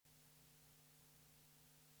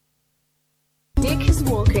Dick is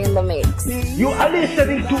walking in the mix. You are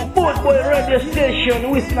listening to Boot Boy Radio Station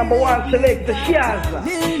with number one selector Shazza.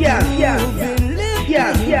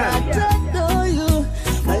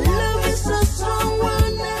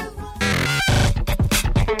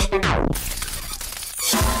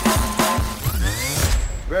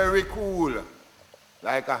 Very cool.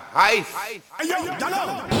 Like a heist.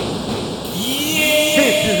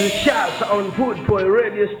 This is Shazza on Boot Boy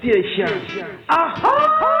Radio Station. Ahoy!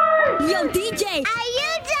 Yo, DJ! Are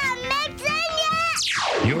you done mixing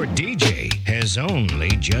yet? Your DJ has only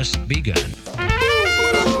just begun.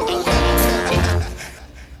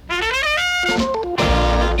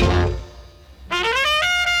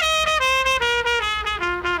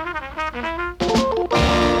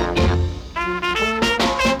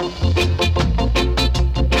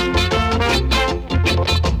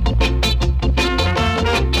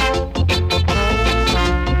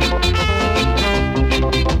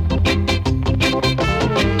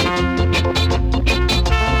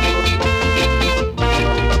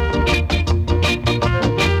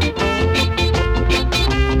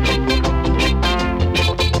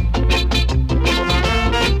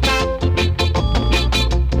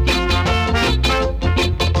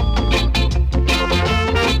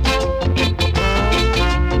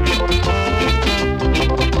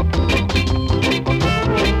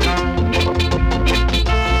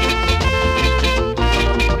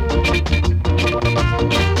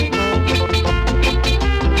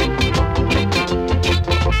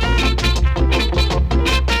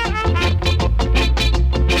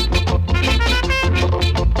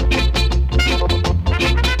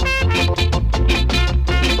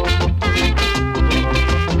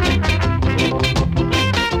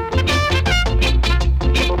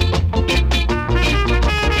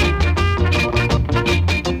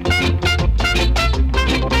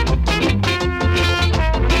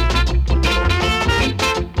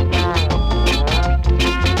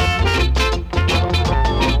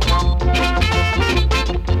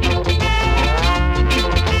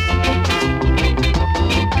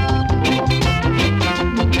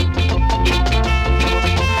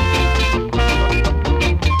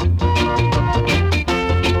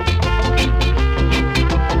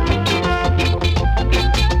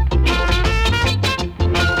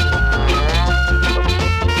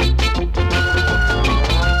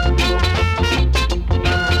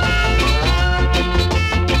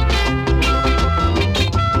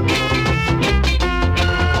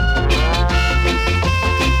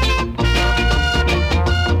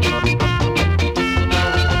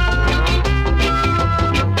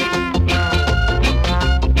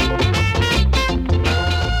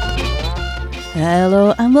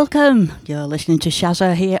 Hello and welcome. You're listening to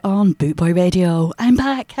Shazza here on Bootboy Radio. I'm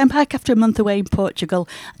back after a month away in Portugal.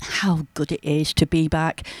 How good it is to be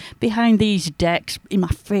back behind these decks in my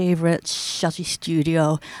favourite Shazzy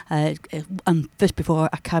studio. And first, before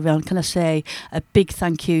I carry on, can I say a big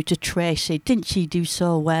thank you to Tracy? Didn't she do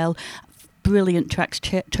so well? Brilliant tracks,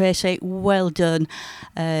 Tracy. Well done.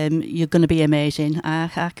 You're going to be amazing.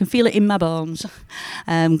 I can feel it in my bones.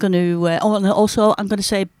 I'm going to also I'm going to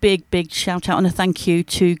say a big shout out and a thank you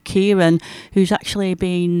to Kieran, who's actually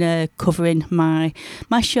been covering my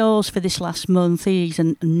shows for this last month. He's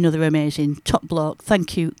another amazing top bloke.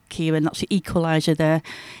 Thank you, Kieran. That's the equaliser there.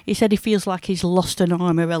 He said he feels like he's lost an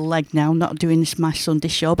arm or a leg now, not doing this my Sunday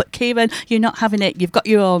show. But Kieran, you're not having it. You've got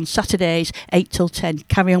your own Saturdays 8 till 10.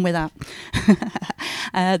 Carry on with that.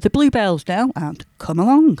 The Bluebells now, and come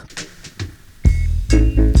along.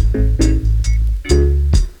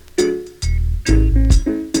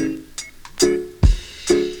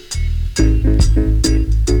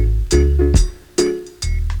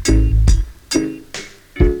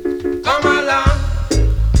 Come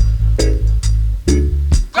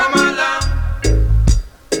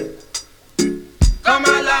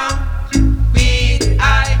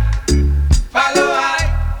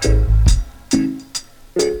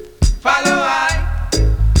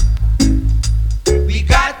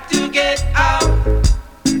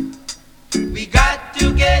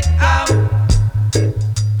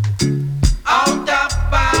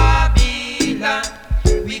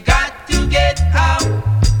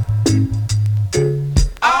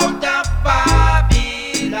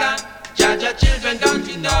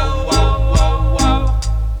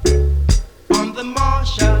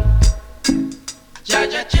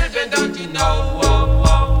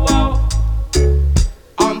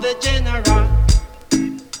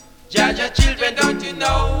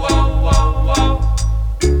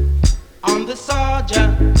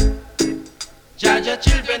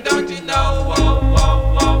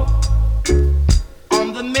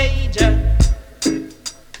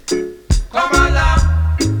on.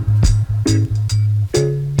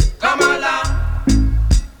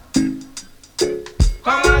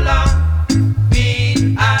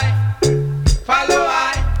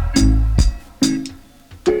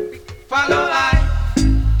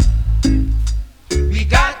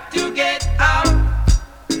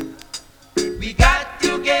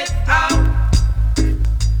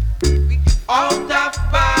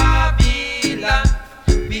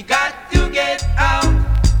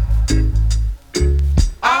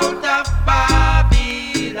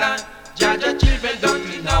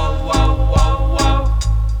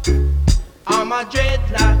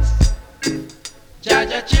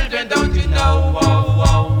 Jaja children, don't you know? Whoa,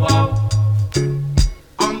 whoa, whoa.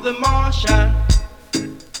 I'm the Martian.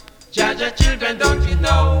 Jaja children, don't you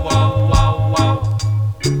know? Whoa, whoa, whoa.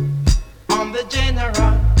 I'm the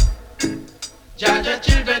general. Jaja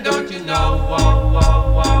children, don't you know? Whoa,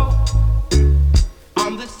 whoa, whoa.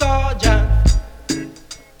 I'm the sergeant.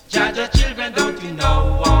 Jaja children, don't you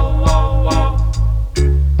know? Whoa, whoa, whoa.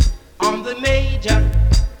 I'm the major.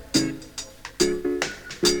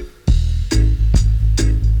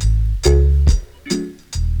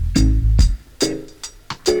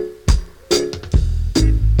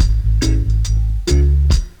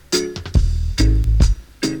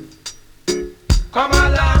 Come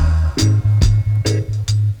along,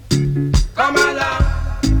 come along,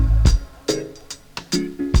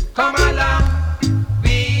 come along,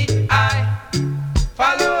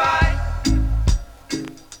 follow I.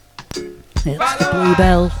 It's the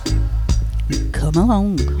Bluebell. Come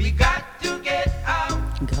along. We got to get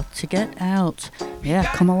out. Got to get out. Yeah,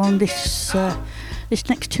 come along this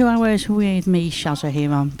next 2 hours with me, Shazza,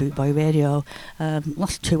 here on Bootboy Radio.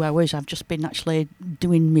 Last 2 hours I've just been actually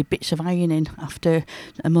doing my bits of ironing after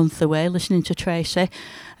a month away, listening to Tracy.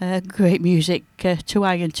 Great music to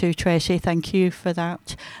iron to, Tracy, thank you for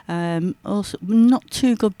that. Also, not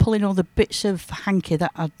too good pulling all the bits of hanky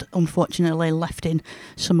that I'd unfortunately left in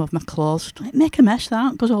some of my clothes. Make a mess,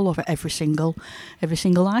 that goes all over every single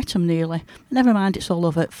item nearly. Never mind, it's all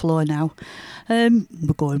over the floor now.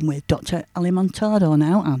 We're going with Dr. Ali Montado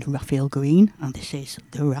now and Raphael Green, and this is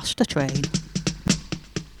The Rasta Train.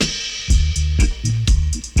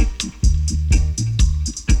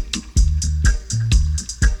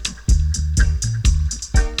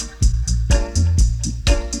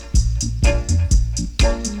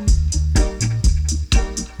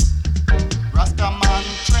 Rastaman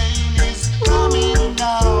train is coming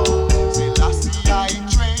now. Selassie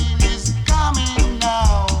train is coming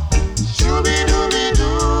now.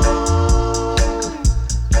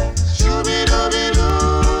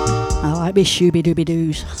 I like me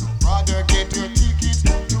shooby-dooby-doos. Brother, get your ticket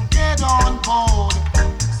to get on board.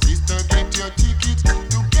 Sister, get your ticket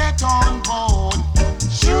to get on board.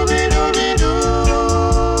 Shooby-dooby-doo.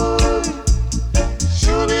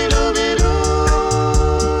 Shooby-dooby-doo.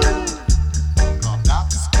 The black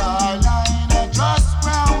skyline just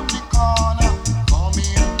round the corner.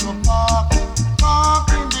 Coming to park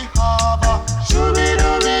in the harbor.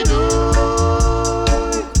 Shooby-dooby-doo.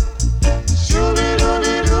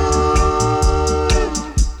 Shooby-dooby-doo.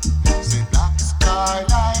 Say black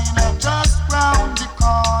skyline just round the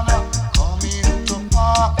corner. Coming to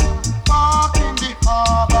park in the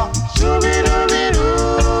harbor. Shooby-dooby-doo.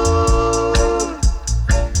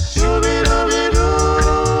 Shooby-dooby-doo.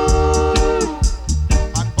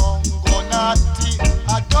 And Bongo Natty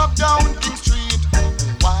a dub down King Street,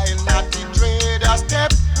 while Natty Trader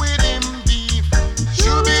step with him beef.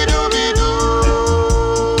 Shooby-dooby-doo.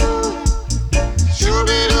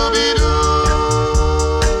 Shooby-dooby-doo.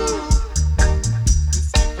 Me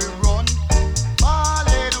say fi run,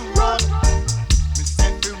 Marley to run. Me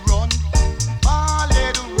say fi run, Marley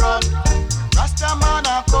to run. Rastaman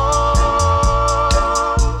a come,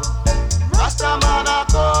 Rastaman a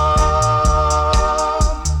come.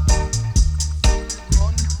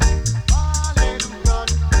 Run, Marley to run.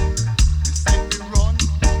 Me say fi run,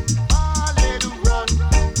 Marley to run.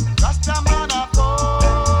 Rastaman a come,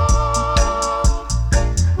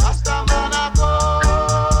 Rastaman a come.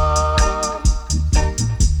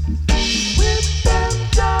 Whip them,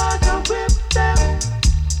 Georgia, whip them.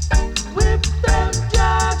 Whip them,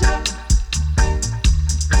 Georgia.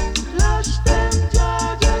 Lash them,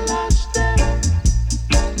 Georgia, lash them.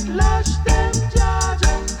 Lash them,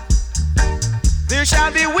 Georgia. There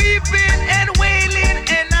shall be weeping and wailing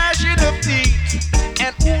and gnashing of teeth.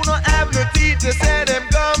 And who no have no teeth to say them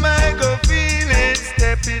come and go feeling.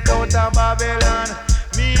 Step it out of Babylon.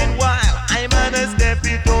 Meanwhile, I'm gonna step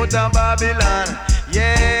it out of Babylon.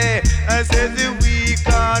 Yeah, I said the weak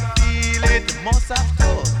can't feel it. Must have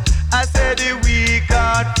to. I said the weak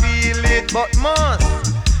can't feel it, but must.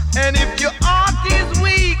 And if your heart is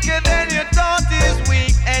weak, then your thought is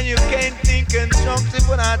weak, and you can't think constructive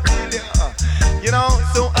when I tell you. You know,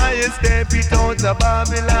 so I step it out of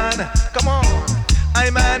Babylon. Come on,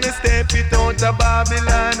 I'm gonna step it out of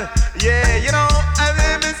Babylon. Yeah, you know, I'm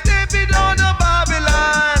gonna step it out of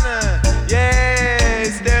Babylon. Yeah,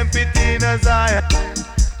 step it in a Zion.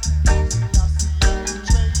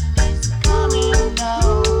 Train is coming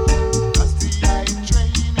now. Rastaman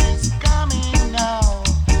train is coming now.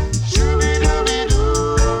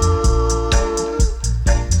 Shooby-dooby-doo.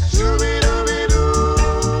 Shooby-dooby-doo.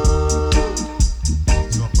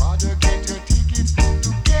 So brother, get your ticket to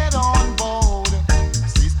get on board.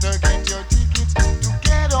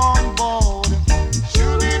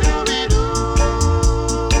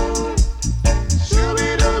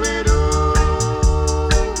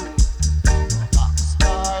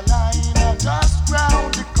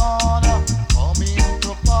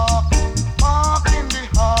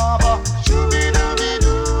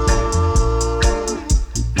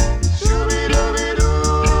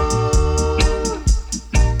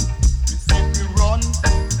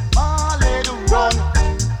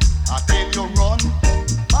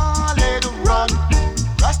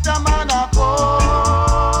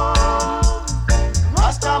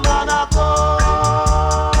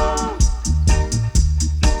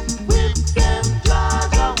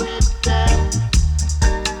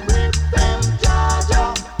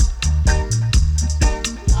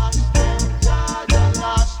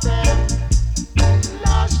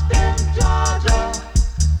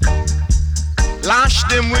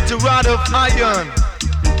 iron.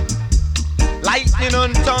 Lightning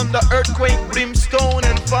and thunder, earthquake, brimstone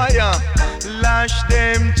and fire. Lash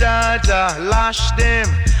them, Jaja, lash them.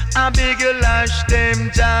 I beg you, lash them,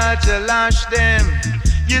 Jaja, lash them.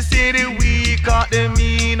 You see the weak out, the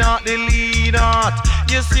mean out, the lean out.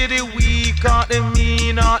 You see the weak out, the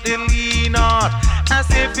mean out, the lean out. As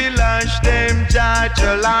if you lash them,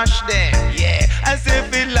 Jaja, lash them. Yeah, as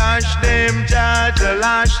if you lash them, Jaja,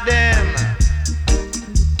 lash them.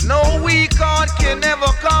 No weak out can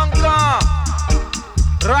never conquer.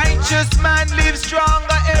 Righteous man lives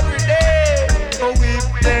stronger every day. So whip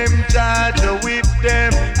them, Jaja, whip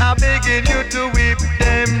them. I'm begging you to whip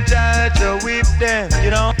them, Jaja, whip them.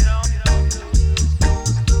 You know.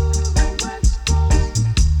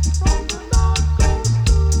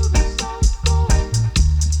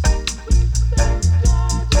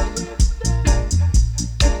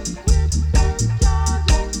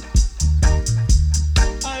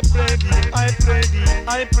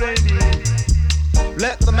 I pray thee.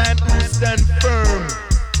 Let the man who stand firm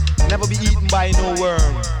never be eaten by no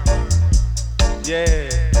worm. Yeah.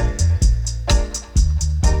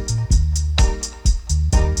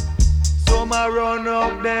 Some a run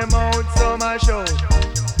up them out, some a shout.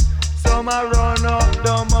 Some a run up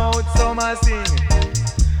them out, some a sing.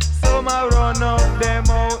 Some a run up them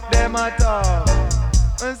out, them a talk.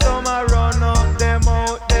 And some a run up them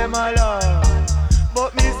out, them a laugh.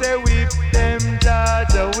 But me say whip them,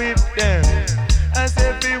 Jaja, whip them. I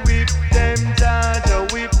say fi whip them,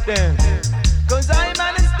 Jaja, whip them. Cause I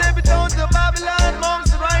man is stepping down to Babylon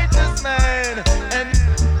amongst righteous men. And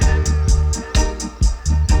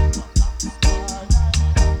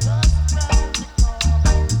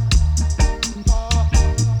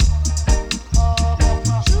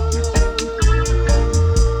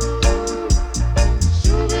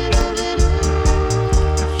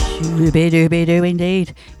Shooby-dooby-doo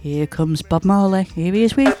indeed. Here comes Bob Marley. Here he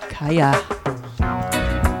is with Kaya.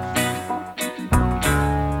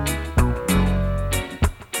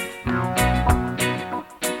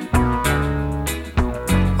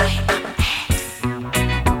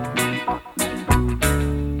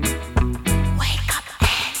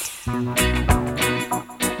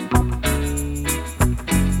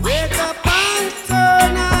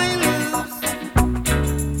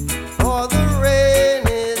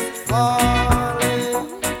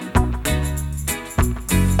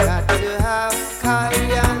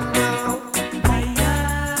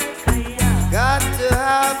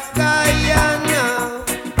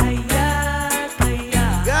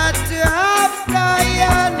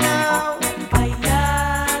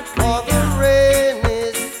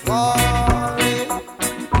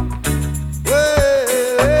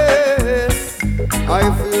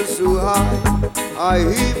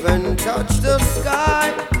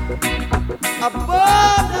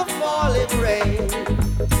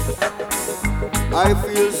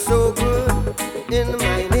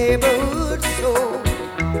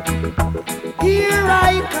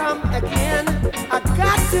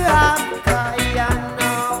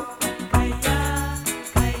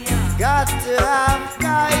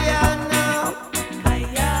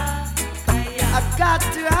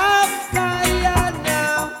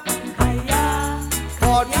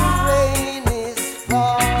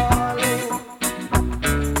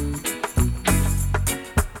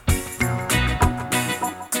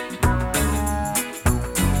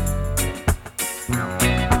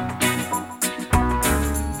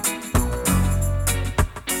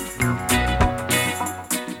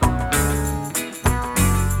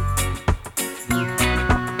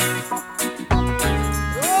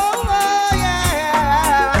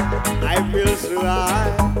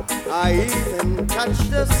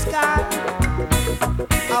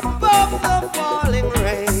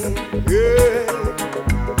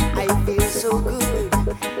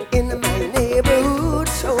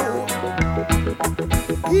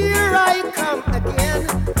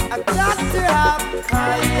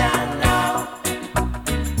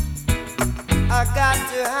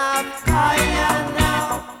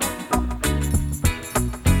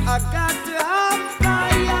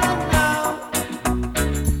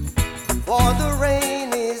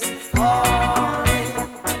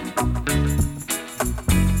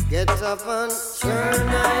 Get up and turn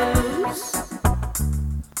I loose.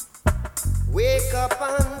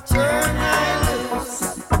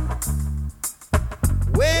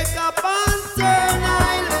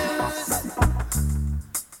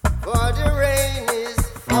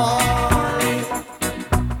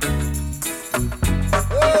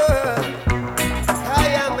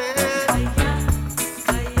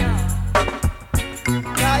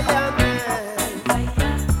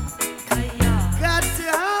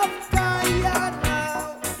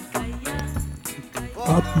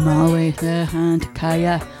 Bob Marley there and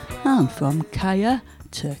Kaya. And from Kaya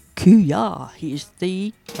to Kuya, he's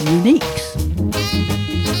the Uniques.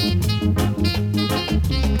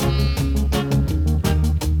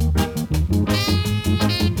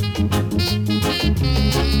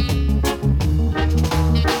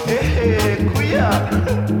 Hey, kuya,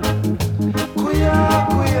 kuya,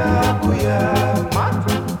 kuya, kuya,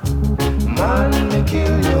 man, me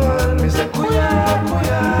kill you and me say kuya,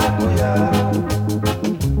 kuya, kuya,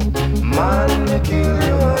 man, me kill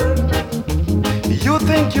you and you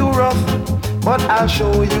think you rough, but I'll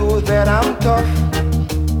show you that I'm tough.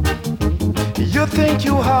 You think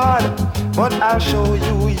you hard, but I'll show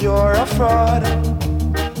you you're a fraud.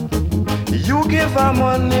 You give her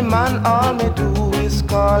money, man, all me do is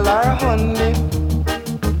call her honey.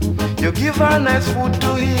 You give her nice food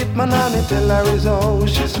to eat, man, and me tell her is how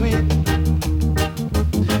she's sweet.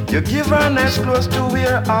 You give her nice clothes to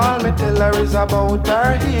wear, all me tell her is about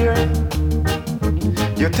her hair.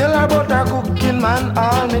 You tell her about her cooking, man,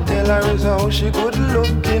 all me tell her is how she good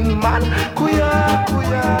looking, man. Kuya,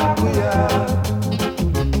 kuya, kuya,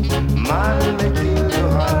 man, me kill you,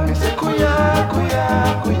 and me say kuya, kuya,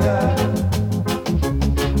 kuya.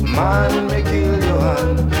 Man, me kill you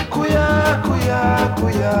and kuya, kuya,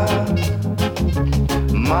 kuya.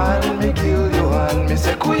 Man, me kill you and me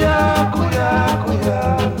say kuya, kuya, kuya.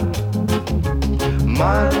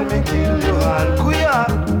 Man, me kill you and kuya.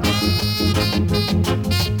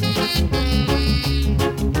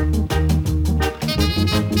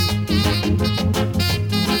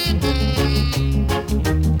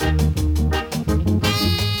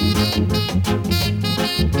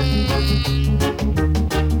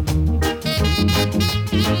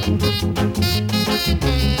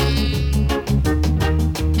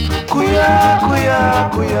 Kuya, kuya,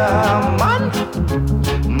 kuya, man,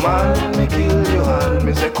 man, me kill you and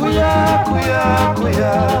me say kuya, kuya,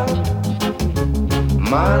 kuya,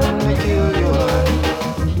 man, me kill you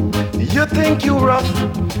and you think you rough,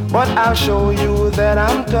 but I'll show you that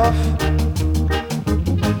I'm tough.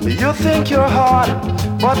 You think you're hard,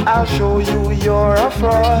 but I'll show you you're a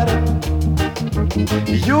fraud.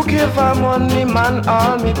 You give her money, man,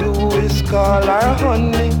 all me do is call her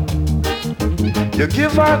honey. You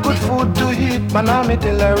give her good food to eat, man, all me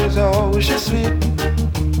tell her is how she's sweet.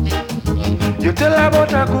 You tell her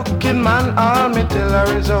about her cooking, man, all me tell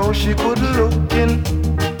her is how she good looking.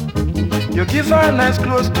 You give her nice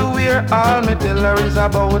clothes to wear, all me tell her is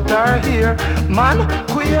about her hair. Man,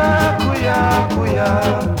 kuya, kuya, kuya.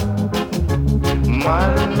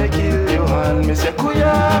 Man, me kill you and me say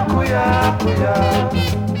kuya, kuya, kuya.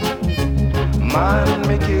 Man,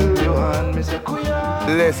 me kill you and me say kuya.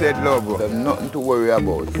 Blessed love, there's nothing to worry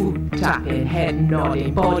about. Foot tapping, head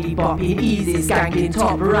nodding, body bopping, easy skanking,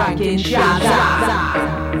 top ranking, Shazza.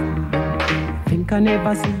 Think I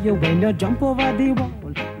never see you when you jump over the wall.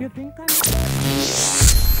 You think I...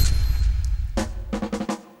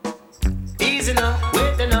 Easy now,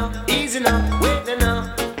 wait now, easy now, wait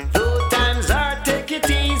now. Low times are take it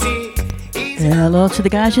easy. Hello to the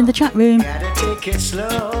guys in the chat room. Gotta take it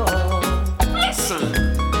slow. Listen,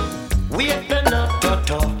 wait not to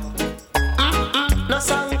talk. No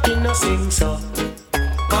song, no sing so.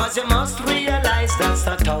 Cause you must realize that's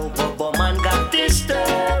not how Bobo man got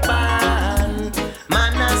disturbed.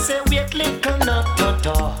 Man, I say wait little not to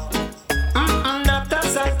talk. Not a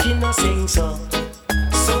song, no sing so.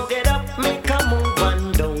 So get up, make a move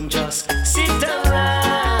and don't just sit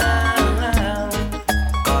around.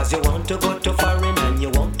 Cause you want to go to foreign and you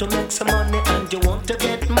want to make some money and you want to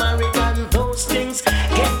get married and those things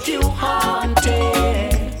get you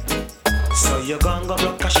haunted. So you're gonna go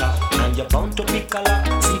block a shop and you're bound to pick a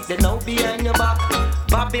lock. See they know behind your back.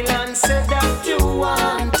 Babylon said that you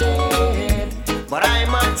wanted, but I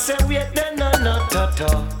might say wait then not at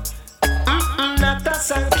all. Not a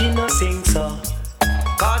song, no sing so.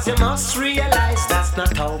 Cause you must realize that's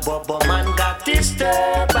not how Bobo man got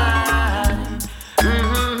disturbed.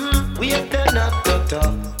 Wait then not at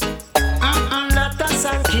all. Not a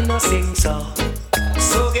song, no sing so.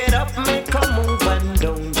 So get up, make a move and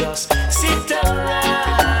don't just sit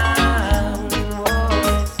around.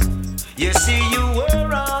 You see you were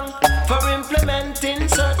wrong for implementing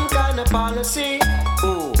certain kind of policy.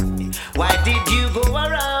 Oh, why did you go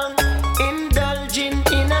around indulging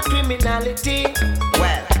in a criminality?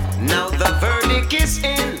 Well, now the verdict is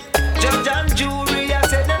in. Judge and jury have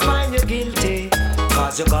said they find you guilty.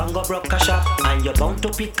 Cause you gone go broke a shop and you're bound to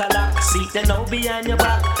pick a lock. See they know behind your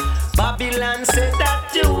back. Babylon said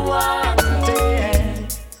that you wanted.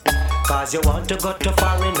 Cause you want to go to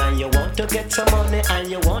foreign and you want to get some money and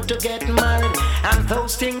you want to get married. And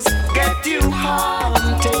those things get you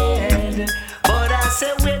haunted. But I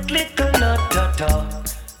to.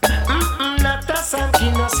 Not a song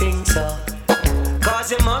you no sing so.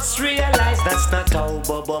 Cause you must realize that's not how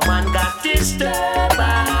Bobo man got disturbed.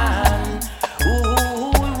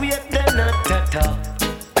 Ooh, wait the not a to.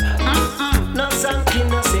 No song you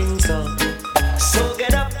no sing so. So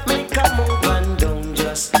get up, make a move and don't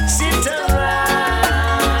just sit around.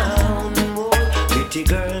 Oh, pretty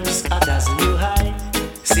girls are dazzle you high.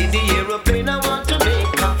 See the aeroplane I want to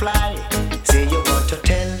make her fly. Say you want to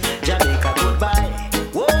tell Jamaica goodbye.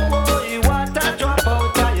 Whoa, whoa, you want to drop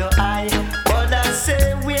out of your eye. But I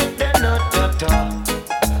say wait the not at all.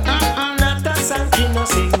 Not a song you no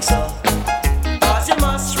sing so. Cause you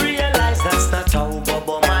must realize that's not how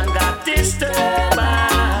Bobo man got disturbed.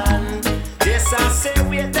 Yes, I say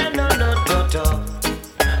wait the not at all.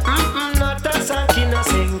 Not a song you no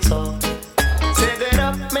sing so. Say get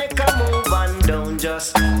up, make a move and don't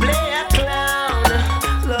just play a clown,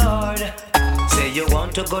 Lord. Say you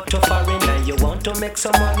want to go to foreign and you want to make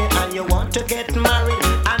some money and you want to get married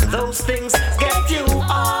and those things get you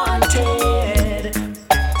haunted.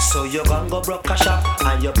 So you gon' go broke a shop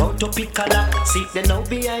and you bound to pick a lock. See they know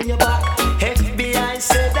behind your back. FBI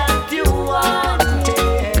say that you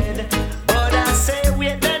wanted, but I say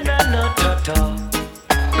wait then not at all.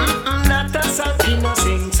 Not a song you no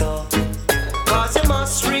sing so. Cause you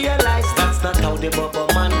must realize that's not how the Bobo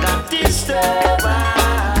man got disturbed.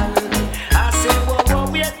 I say, whoa,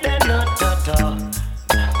 whoa, wait, they're not at all.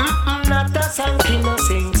 Not a song you no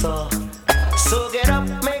sing so. So get up,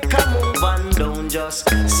 make a move and don't just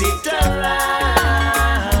sit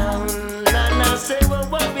around. And I say, whoa,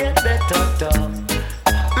 whoa, wait, they're not at all.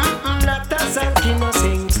 Not a song you no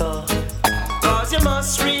sing so. Cause you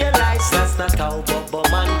must realize that's not how Bobo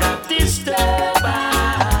man got disturbed.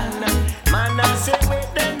 Man, I say wait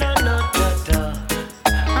then not at all.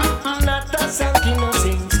 Not a song you no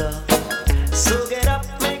sing so. So get up,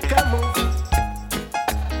 make a move.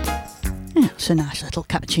 Yeah, it's a nice little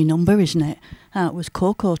catchy number, isn't it? It was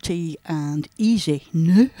Cocoa Tea and Easy.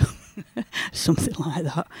 No. Something like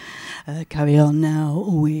that. Carry on now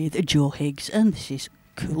with Joe Higgs, and this is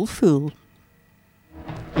Cool Fool.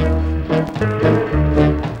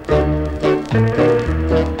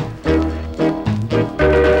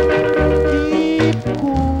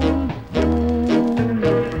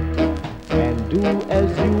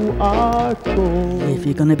 If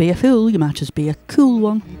you're gonna be a fool, you might just be a cool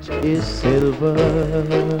one. Is silver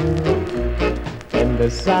and the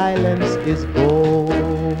silence is gold.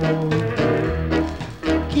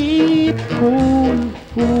 Keep cool,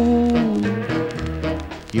 fool.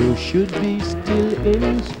 You should be still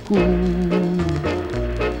in school.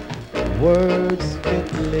 Words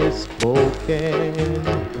fitly spoken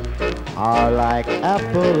are like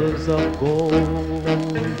apples of gold.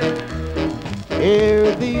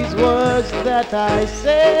 Hear these words that I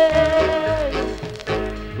say,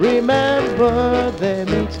 remember them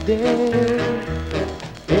each day.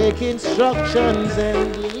 Take instructions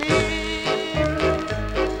and live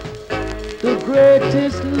the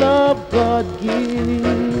greatest love God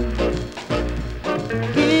gives.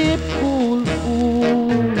 Keep cool,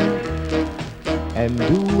 fool, and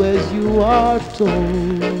do as you are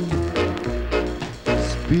told.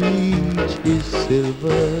 Speech is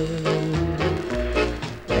silver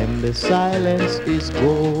and the silence is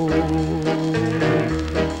gold.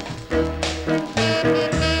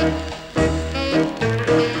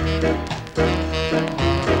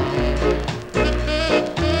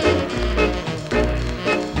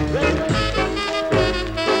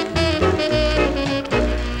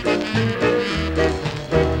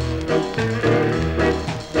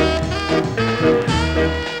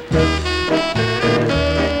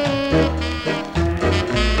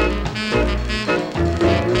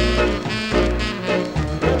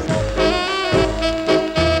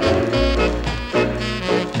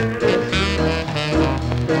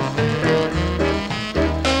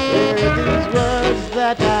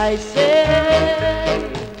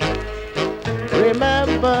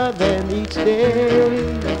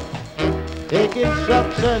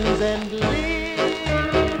 Instructions and live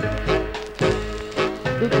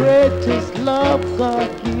the greatest love God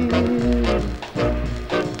gives.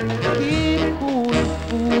 Keep cool,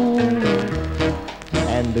 fool,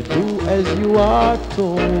 and do as you are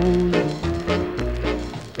told.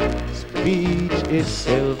 Speech is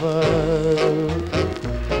silver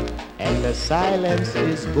and the silence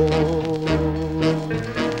is gold.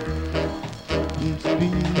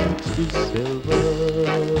 Speech is silver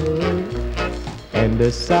and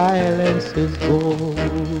the silence is gold.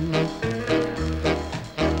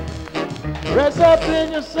 Dress up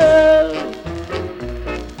in yourself,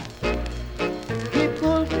 keep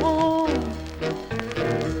cool, fool,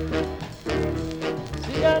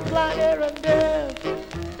 here and there.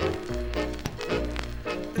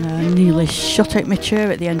 I nearly shot out my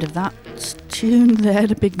chair at the end of that tune there.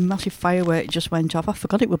 The big massive firework just went off. I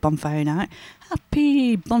forgot it was Bonfire Night.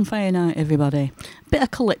 Happy Bonfire Night, everybody. Bit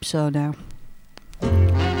of calypso now.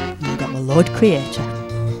 We've got the Lord Creator.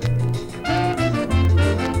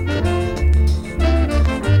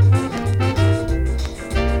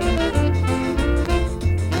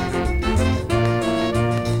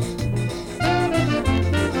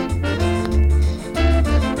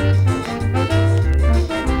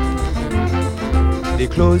 The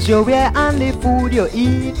clothes you wear and the food you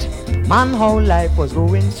eat, man, how life was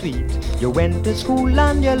going sweet. You went to school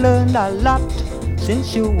and you learned a lot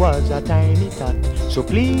since you was a tiny tot. So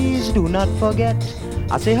please do not forget,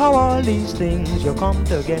 I say how all these things you come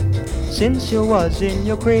to get. Since you was in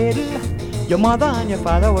your cradle, your mother and your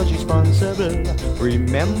father was responsible.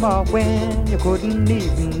 Remember when you couldn't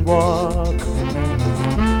even walk.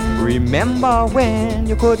 Remember when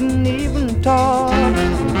you couldn't even talk.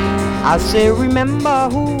 I say remember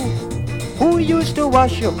who used to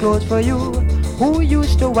wash your clothes for you, who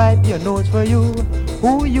used to wipe your nose for you,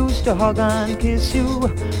 who used to hug and kiss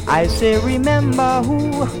you. I say remember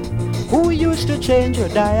who used to change your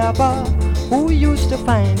diaper, who used to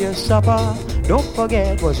find your supper. Don't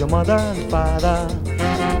forget was your mother and father.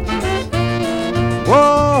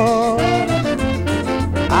 Whoa,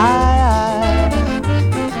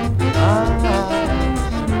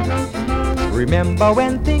 remember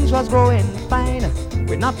when things was going fine,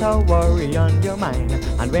 with not a worry on your mind.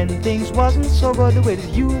 And when things wasn't so good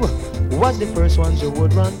with you, who was the first ones you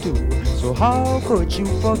would run to? So how could you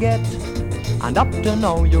forget? And up to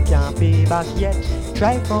now you can't pay back yet.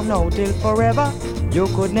 Try from now till forever, you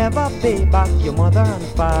could never pay back your mother and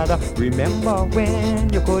father. Remember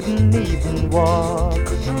when you couldn't even walk.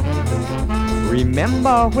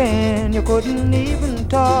 Remember when you couldn't even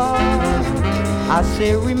talk. I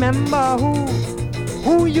say remember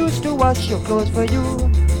who used to wash your clothes for you,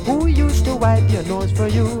 who used to wipe your nose for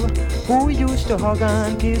you, who used to hug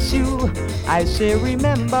and kiss you. I say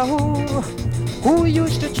remember who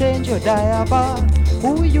used to change your diaper,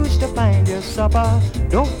 who used to find your supper.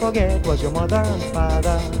 Don't forget was your mother and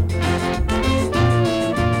father.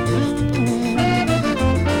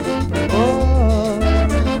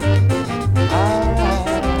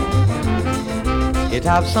 It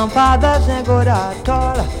have some fathers ain't good at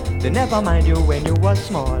all. They never mind you when you was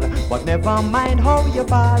small. But never mind how your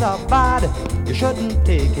father bad. You shouldn't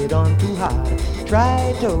take it on too hard.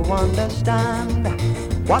 Try to understand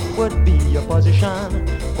what would be your position.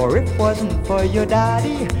 For if it wasn't for your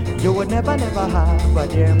daddy, you would never have a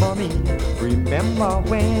dear mommy. Remember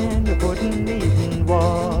when you couldn't even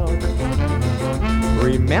walk.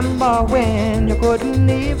 Remember when you couldn't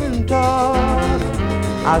even talk.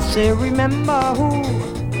 I say remember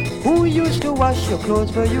who used to wash your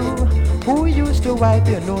clothes for you, who used to wipe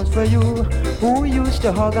your nose for you, who used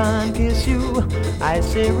to hug and kiss you. I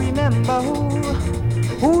say remember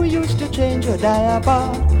who used to change your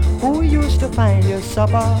diaper, who used to find your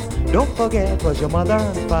supper. Don't forget was your mother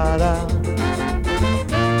and father.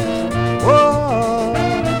 Whoa,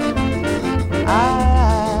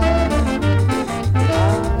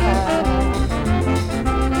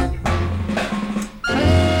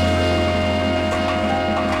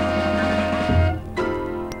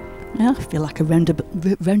 I feel like a round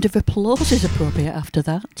of applause is appropriate after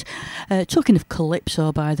that. Talking of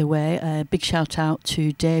calypso, by the way, a big shout out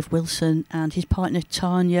to Dave Wilson and his partner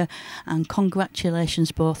Tanya, and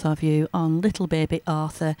congratulations both of you on little baby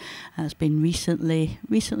Arthur, has been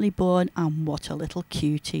recently born, and what a little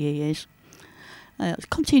cutie he is. Let's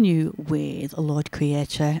continue with Lord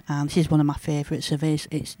Creator, and this is one of my favourites of his.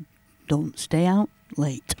 It's Don't Stay Out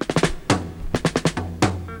Late.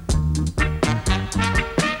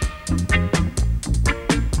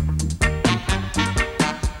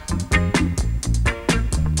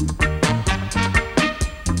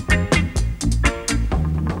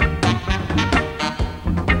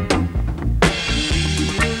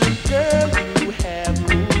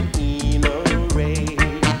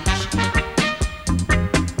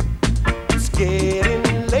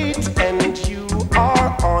 Getting late and you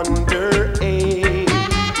are underage.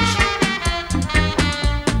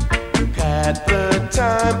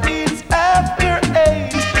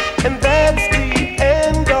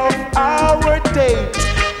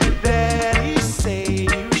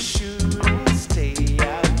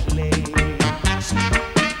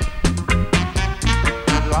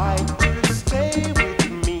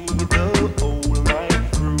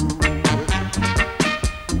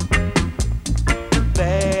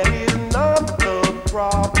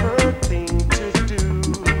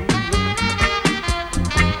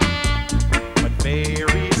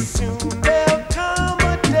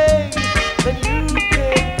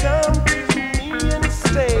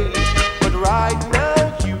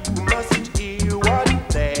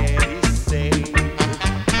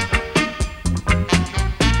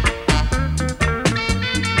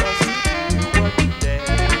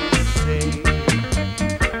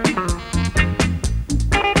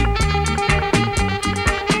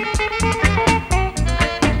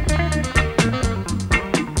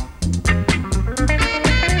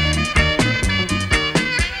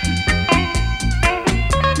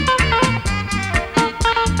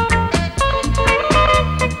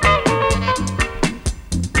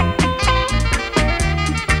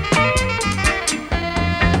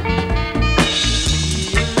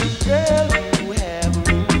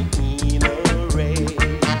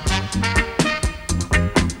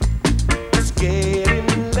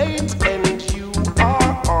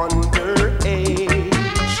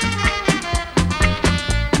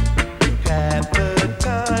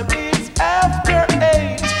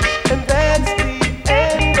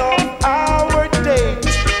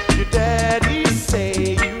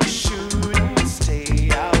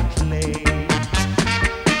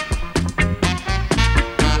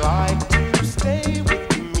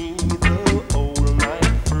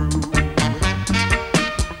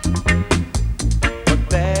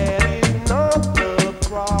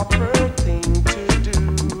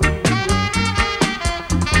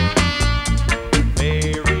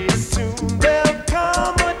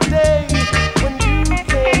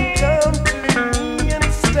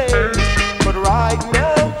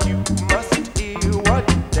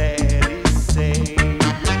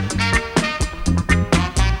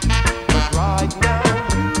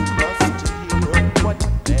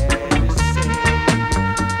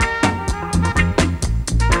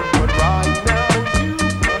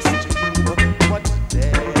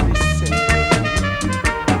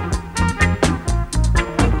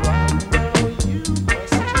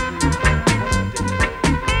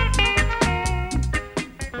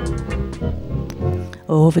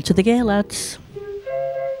 over to the gay lads.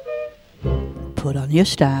 Put on your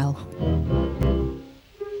style.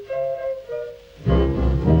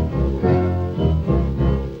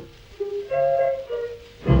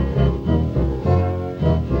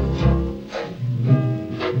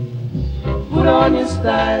 Put on your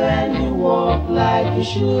style and you walk like you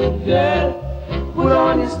should, girl. Put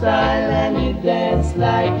on your style and you dance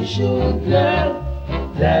like you should, girl.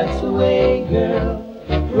 That's the way, girl.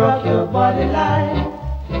 Rock your body line.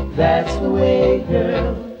 That's the way,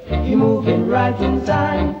 girl. You're moving right in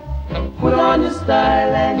time. Put on your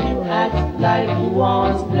style and you act like you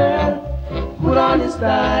want, girl. Put on your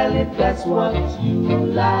style if that's what you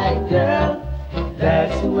like, girl.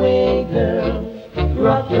 That's the way, girl.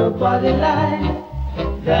 Rock your body line.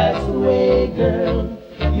 That's the way, girl.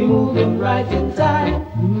 You're moving right in time.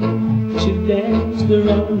 She danced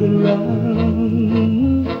around and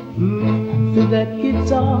round to that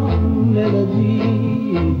guitar melody.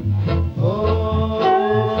 Oh,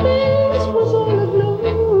 her face was all aglow.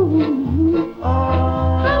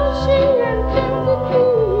 How she enchanted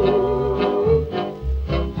me.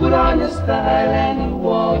 Put on your style and you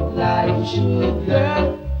walk like you should,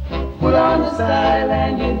 girl. Put on your style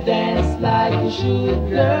and you dance like you should,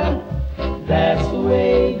 girl. That's the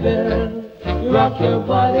way, girl. You rock your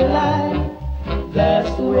body line.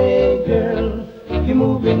 That's the way, girl. You're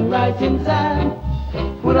moving right in time.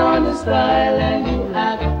 Put on your style and you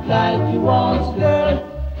act like you want, girl.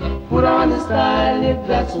 Put on your style if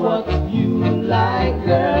that's what you like,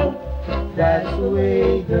 girl. That's the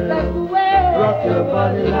way, girl. That's the way. Rock your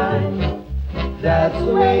body line. That's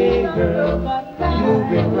the way, girl. You're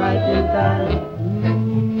moving right in time.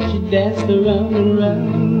 She danced around and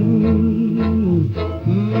round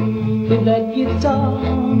to that guitar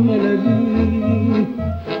melody.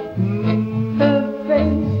 Her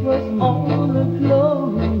face was all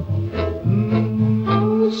aglow.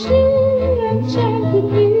 How she enchanted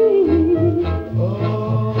me.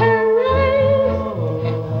 Her eyes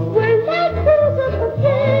were like those of a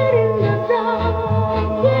kid in the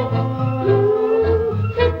dark. Yeah.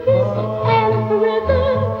 The kiss and the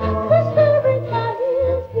rhythm whispering my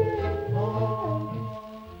ears.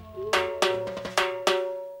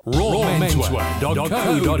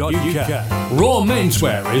 Rawmenswear.co.uk. Raw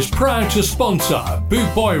Menswear is proud to sponsor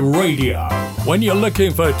Boot Boy Radio. When you're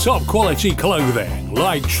looking for top quality clothing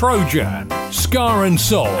like Trojan, Scar and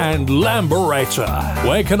Soul and Lamberetta,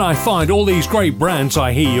 where can I find all these great brands,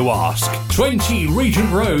 I hear you ask? 20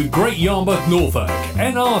 Regent Road, Great Yarmouth, Norfolk,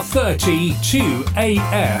 NR30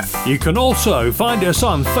 2AF. You can also find us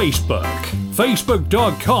on Facebook,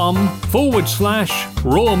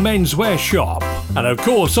 facebook.com/Raw Menswear Shop, and of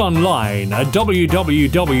course online at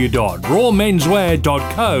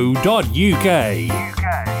www.rawmenswear.co.uk.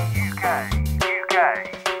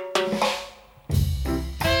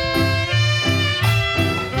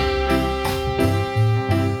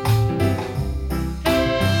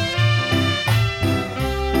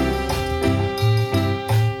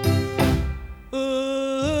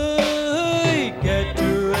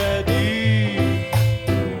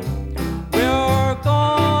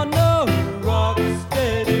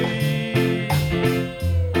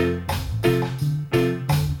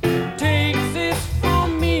 Takes this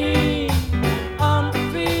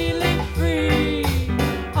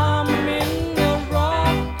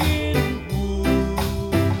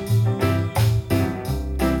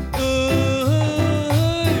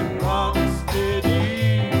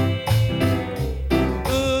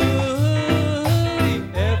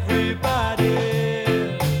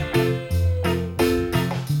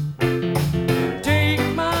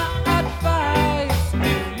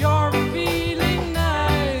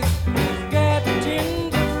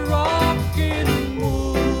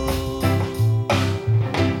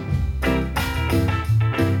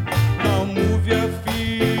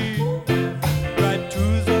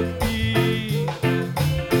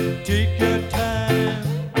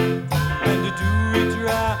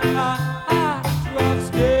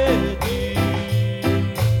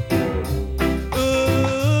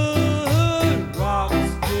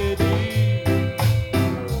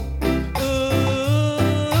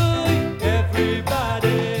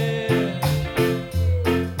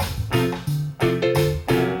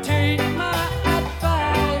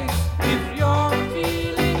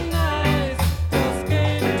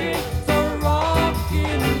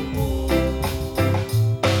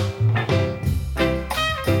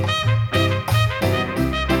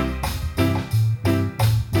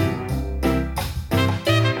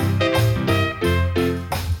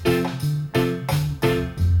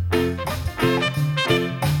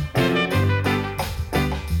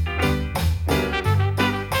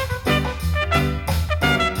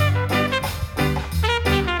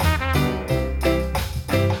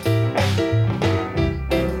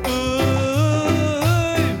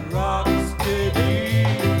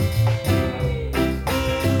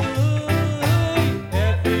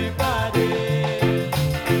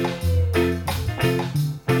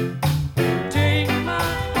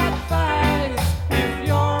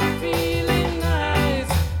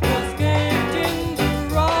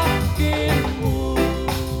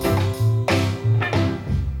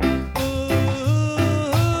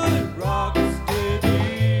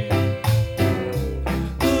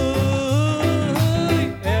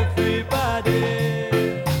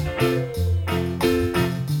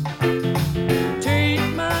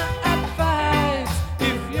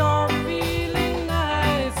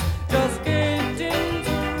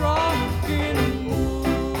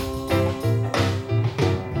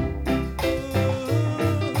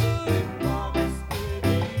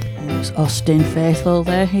Austin Faithful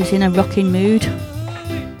there, he's in a rocking mood.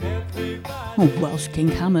 Oh, Welsh King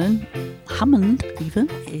Hammond even,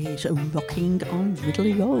 is rocking on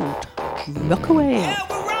Ridley Road. Rock away. Yeah,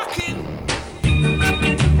 we're rocking.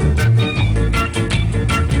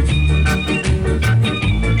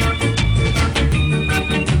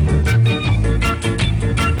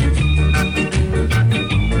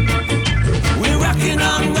 We're rocking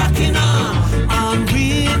on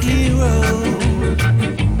Ridley Road.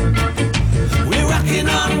 We're rocking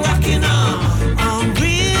on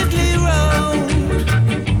Ridley Road.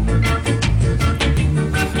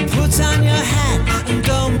 Put on your hat and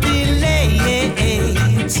don't be late.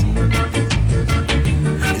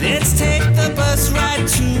 Let's take the bus ride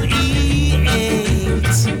to E8.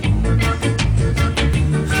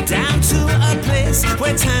 Down to a place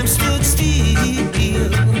where time stood still.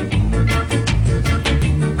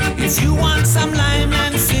 If you want some lime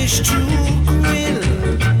and fish to grill,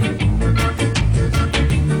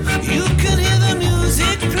 you can hear the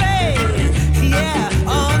music play, yeah,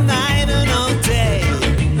 all night and all day.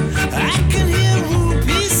 I can hear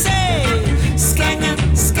rupees say, skanga,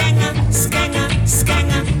 skanga, skanga,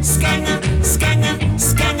 skanga, skanga, skanga,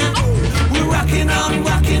 skanga. Oh, we're rocking on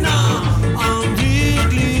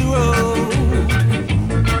Ridley Road.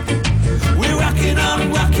 We're rocking on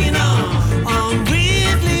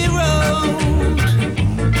Ridley Road.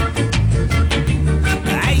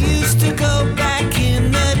 I used to go back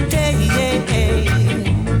in the day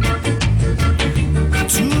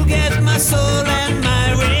to get my soul and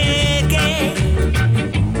my reggae.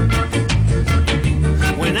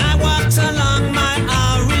 When I walked along my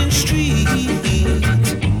orange street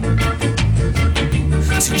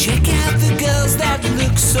to check out the girls that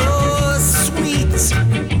look so sweet,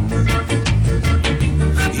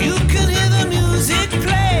 you can hear the music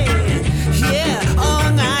play, yeah,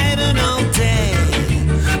 all night and all day.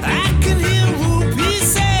 I can hear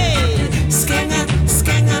rupees say, skanga,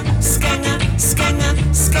 skanga, skanga, skanga,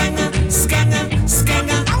 skanga, skanga,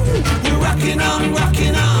 skanga. Oh, we're rocking on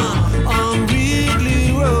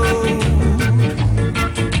Ridley Road.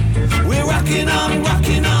 We're rocking on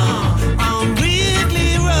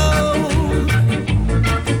Ridley Road.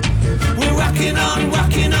 We're rocking on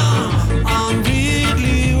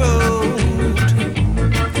Ridley Road.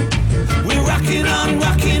 We're rocking on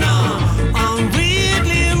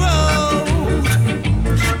Ridley Road.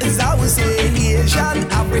 As I would say, Asian,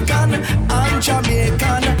 African, and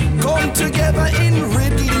Jamaican come together in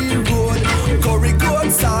Ridley Road. Curry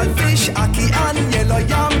goat, saltfish, AkA, and yellow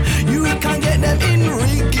yam, you can get them in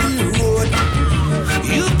Ridley Road.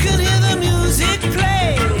 You can hear the music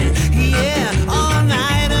play, yeah, all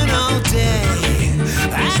night and all day.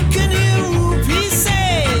 I can hear rupees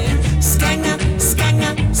say, skanga,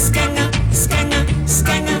 skanga, skanga, skanga,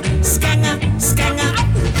 skanga, skanga, skanga.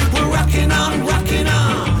 We're rocking on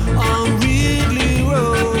Ridley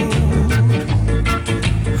Road.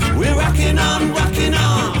 We're rocking on Ridley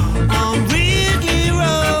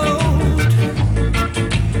Road.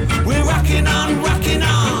 We're rocking on Ridley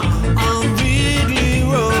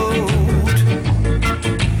Road.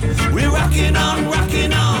 We're rocking on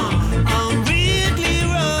Ridley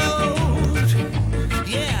Road.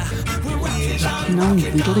 Yeah, we're rocking on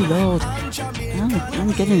Ridley Road. Oh,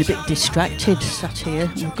 I'm getting a bit distracted sat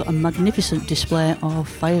here. We've got a magnificent display of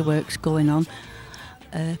fireworks going on.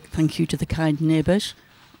 Thank you to the kind neighbours.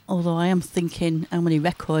 Although I am thinking how many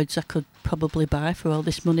records I could probably buy for all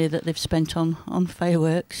this money that they've spent on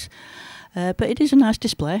fireworks. But it is a nice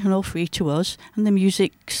display and all free to us, and the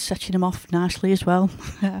music's setting them off nicely as well.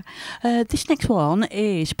 This next one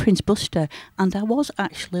is Prince Buster, and I was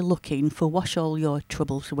actually looking for Wash All Your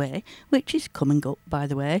Troubles Away, which is coming up, by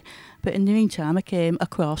the way. But in the meantime, I came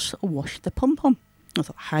across Wash the Pum Pum. I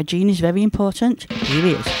thought hygiene is very important. Here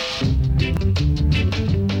he is.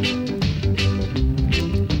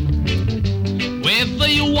 Whether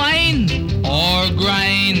you whine or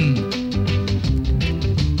grind,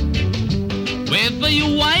 whether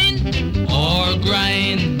you whine or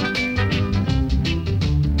grind,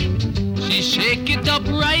 she shake it up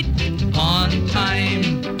right on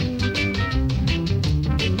time.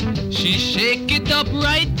 She shake it up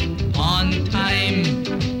right on time.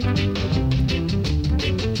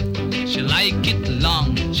 She like it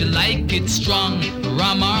long, she like it strong,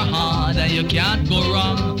 ram or hard and you can't go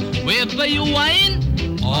wrong. Whether you whine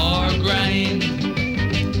or grind,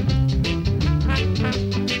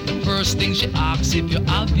 the first thing she asks if you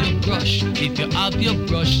have your brush. If you have your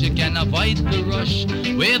brush, you can avoid the rush.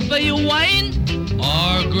 Whether you whine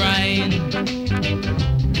or grind,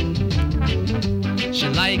 she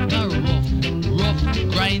like a rough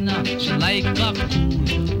grinder. She like a cool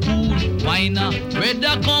whiner,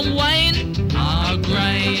 whether come wine or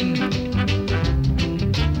grind.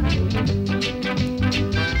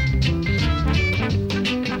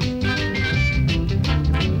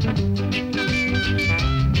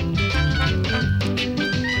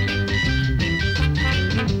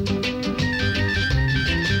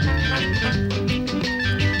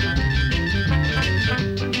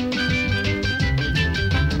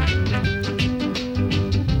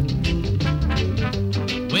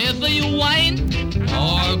 Whether you whine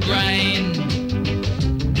or grind,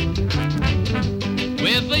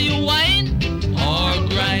 whether you whine or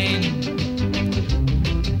grind,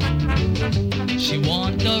 she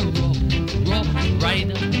want a rough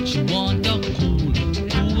rider, she want a cool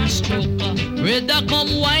stroker, rather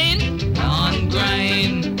come whine and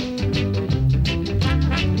grind.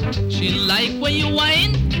 She like when you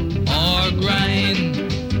whine or grind.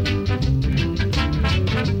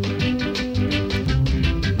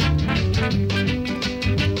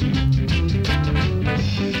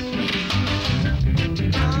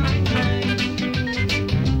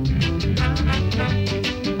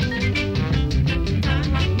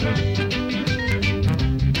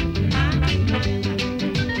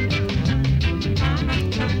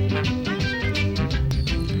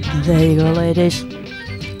 There you go, ladies.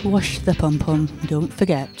 Wash the pum-pum, don't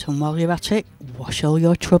forget, and while you're at it, wash all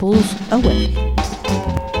your troubles away.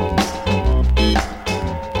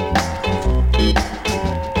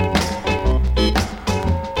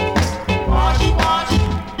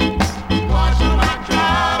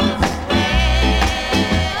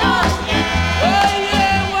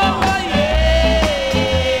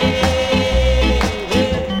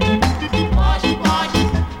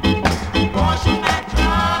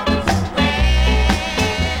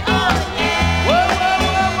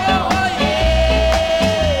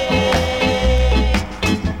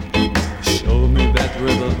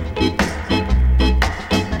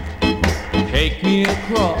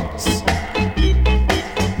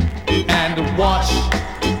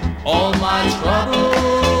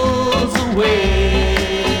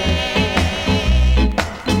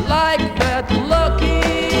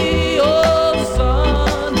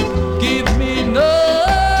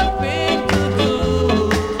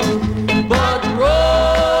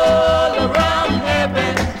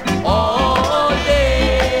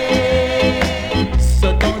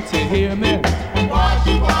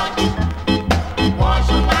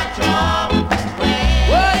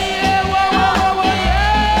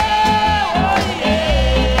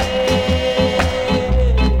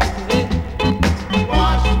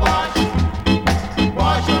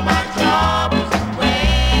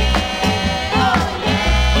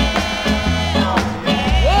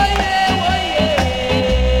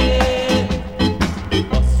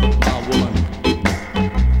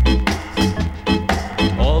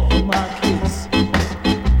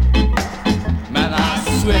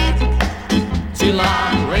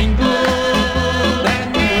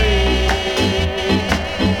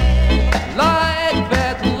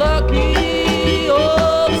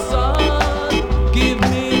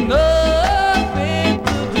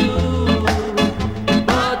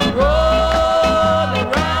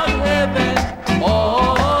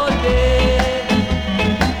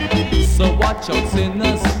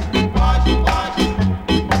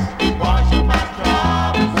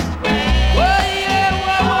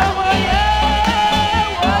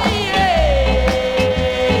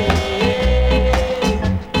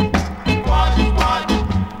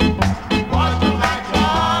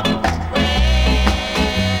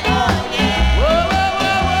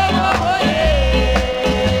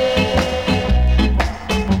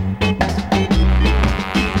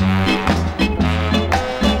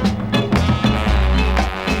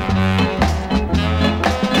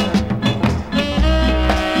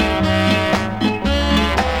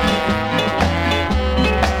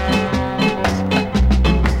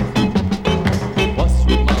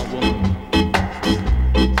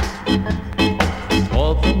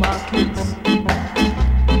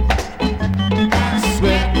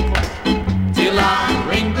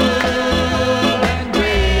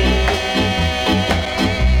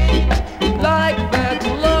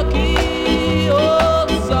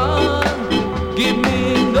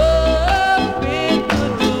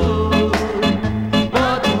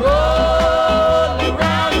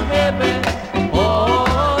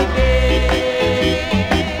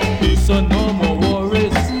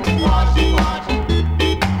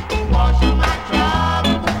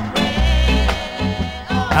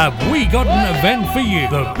 Have we got an event for you?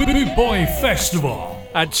 The Boot Boy Festival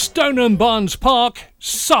at Stoneham Barnes Park,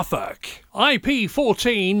 Suffolk. IP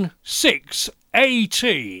 14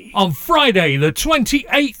 6AT on Friday the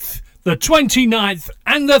 28th the 29th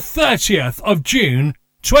and the 30th of June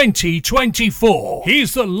 2024.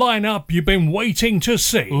 Here's the lineup you've been waiting to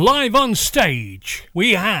see. Live on stage,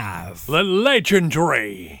 we have the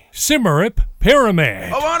legendary Simmerip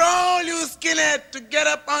Pyramid. I want all you skinhead to get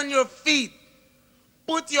up on your feet.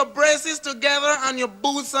 Put your braces together and your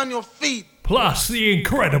boots on your feet. Plus the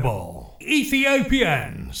incredible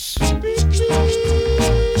Ethiopians.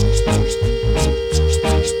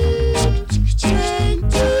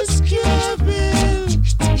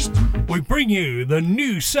 We bring you the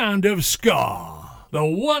new sound of ska, the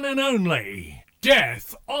one and only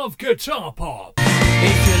Death of Guitar Pop.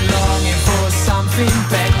 If you're longing for something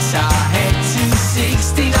better, head to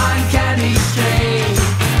 69 Candy Street.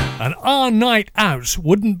 And our night out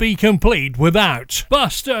wouldn't be complete without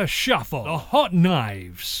Buster Shuffle, the Hot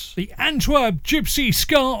Knives, the Antwerp Gypsy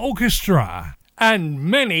Ska Orchestra, and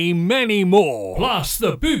many, many more. Plus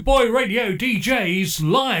the Boot Boy Radio DJs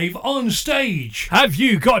live on stage. Have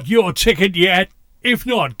you got your ticket yet? If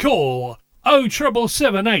not, call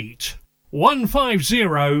 07778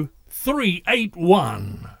 150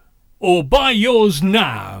 381 or buy yours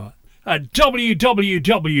now at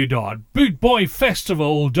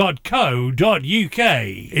www.bootboyfestival.co.uk.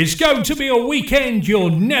 It's going to be a weekend you'll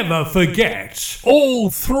never forget. All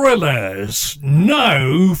thrillers,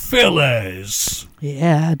 no fillers.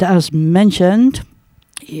 Yeah, as mentioned,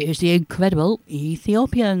 here's the incredible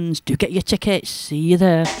Ethiopians. Do get your tickets. See you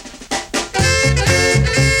there.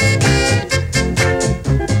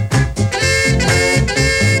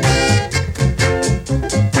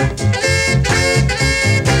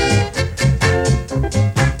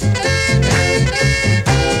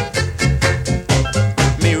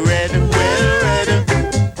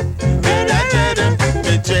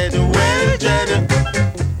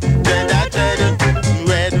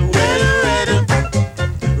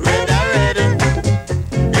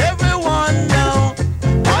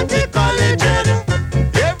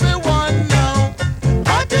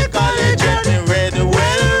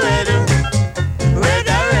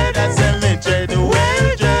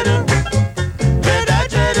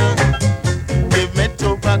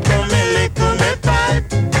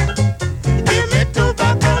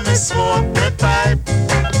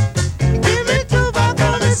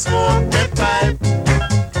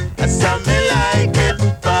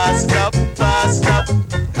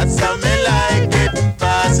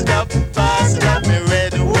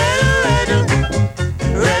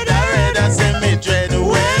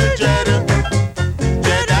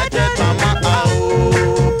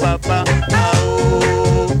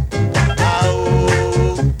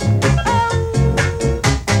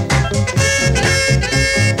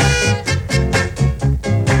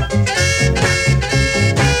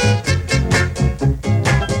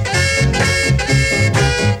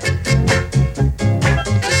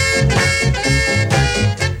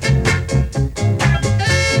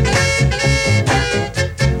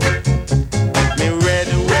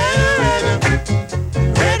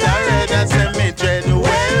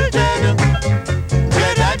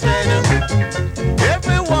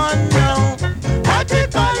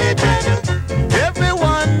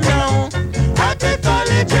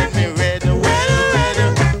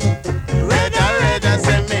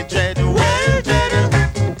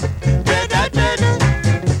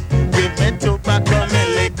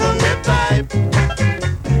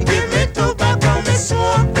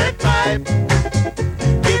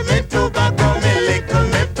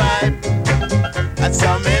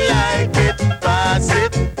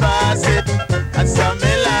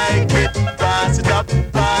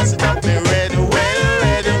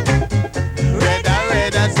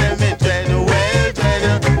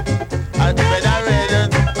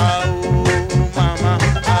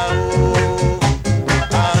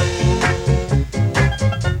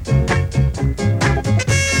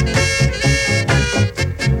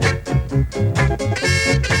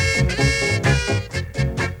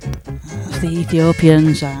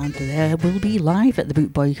 Ethiopians, and they will be live at the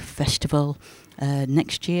Boot Boy Festival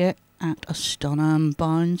next year at Astonham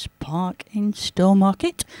Barnes Park in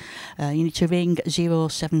Stowmarket. You need to ring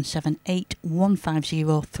 0778 150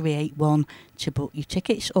 381 to book your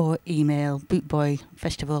tickets, or email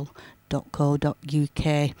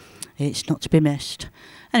bootboyfestival.co.uk. It's not to be missed.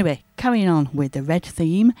 Anyway, carrying on with the red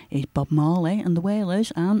theme is Bob Marley and the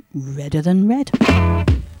Wailers and Redder Than Red.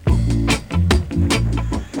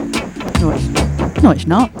 No, it's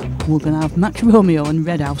not. We're going to have Max Romeo and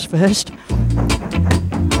Red House first.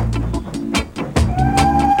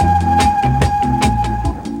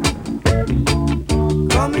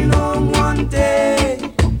 Coming home one day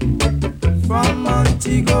from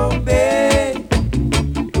Montego Bay,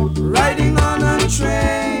 riding on a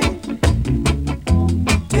train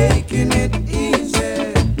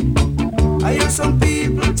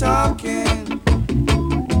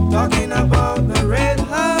talking about the red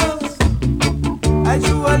house. I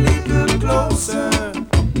drew a little closer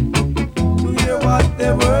to hear what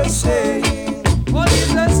they were saying. Only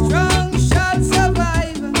the strong shall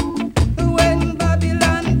survive when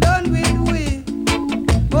Babylon done with we.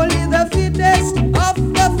 Only the fittest of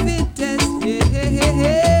the fittest,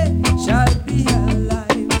 shall be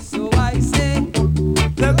alive. So I say,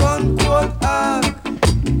 the gun quote arc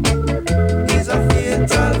is a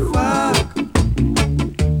fatal fact.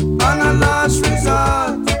 On a last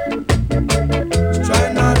resort, try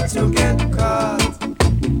not to get caught.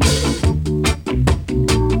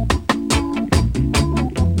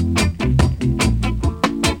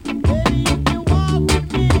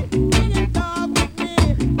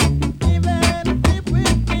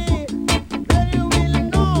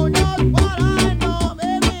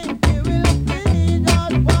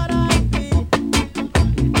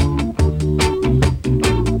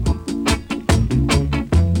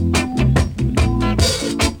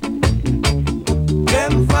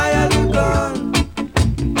 Them fire the gun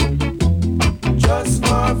just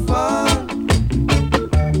for fun.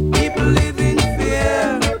 People live in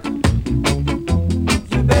fear.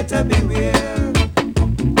 You better beware.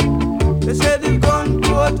 They say the gun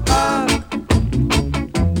quote arc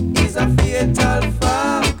is a fatal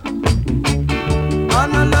fact. On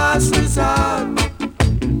a last resort,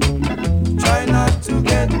 try not to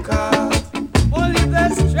get caught. Only the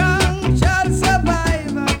strong shall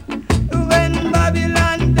survive when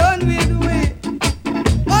Babylon done with we.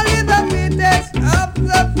 Only the fittest of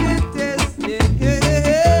the fittest,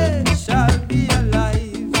 shall be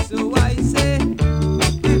alive. So I say,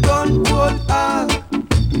 the gun quote arc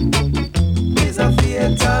is a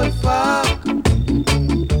fatal fact.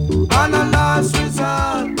 On a last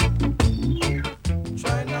resort,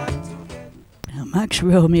 try not to get. Max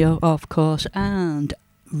Romeo, of course, and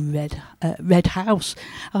Red House.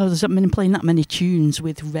 Oh, there's not been playing that many tunes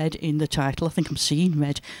with red in the title. I think I'm seeing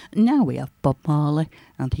red. Now we have Bob Marley,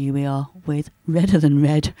 and here we are with Redder Than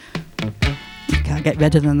Red. You can't get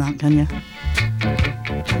redder than that, can you?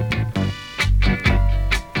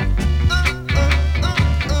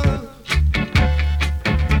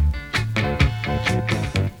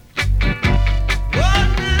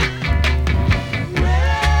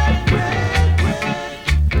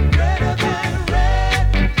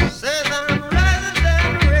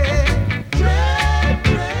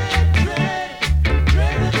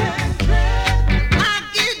 I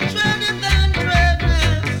get dreaded than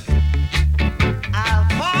dreadness. I'll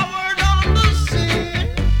forward on the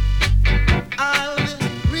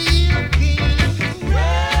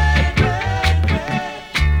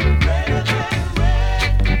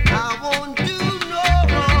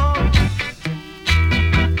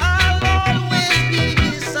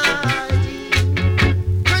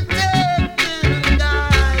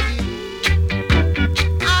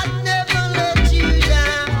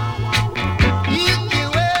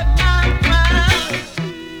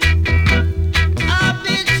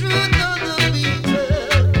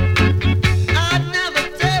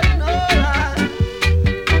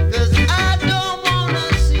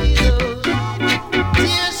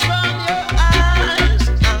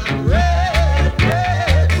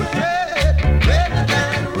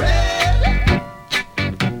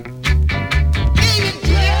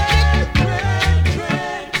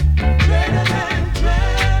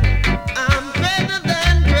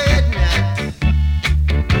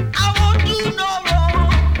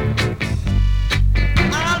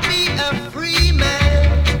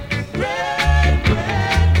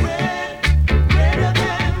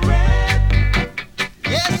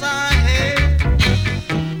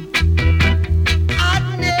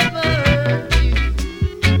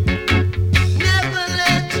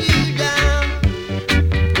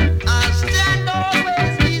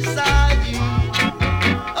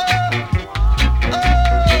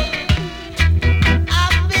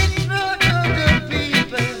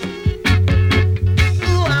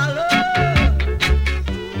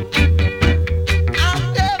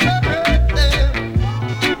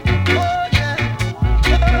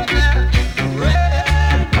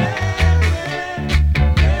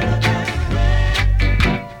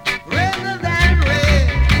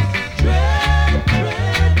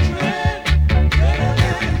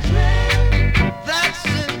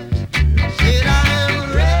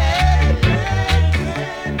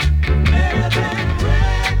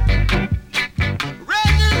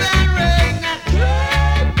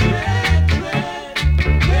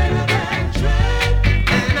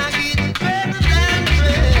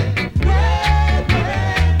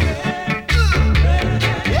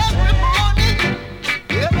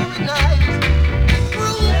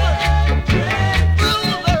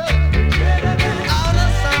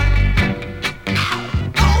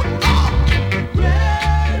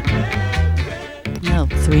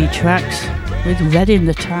tracks with Red in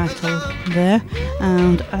the title there,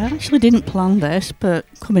 and I actually didn't plan this, but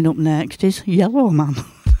coming up next is Yellow Man.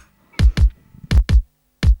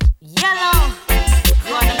 Yellow.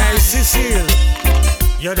 Hey Cecile,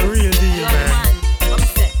 you're the real deal, man.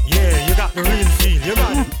 Yeah, you got the real feel. You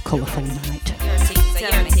got it. Colourful night.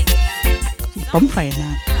 Bonfire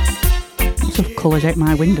night. Lots of colours out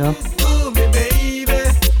my window.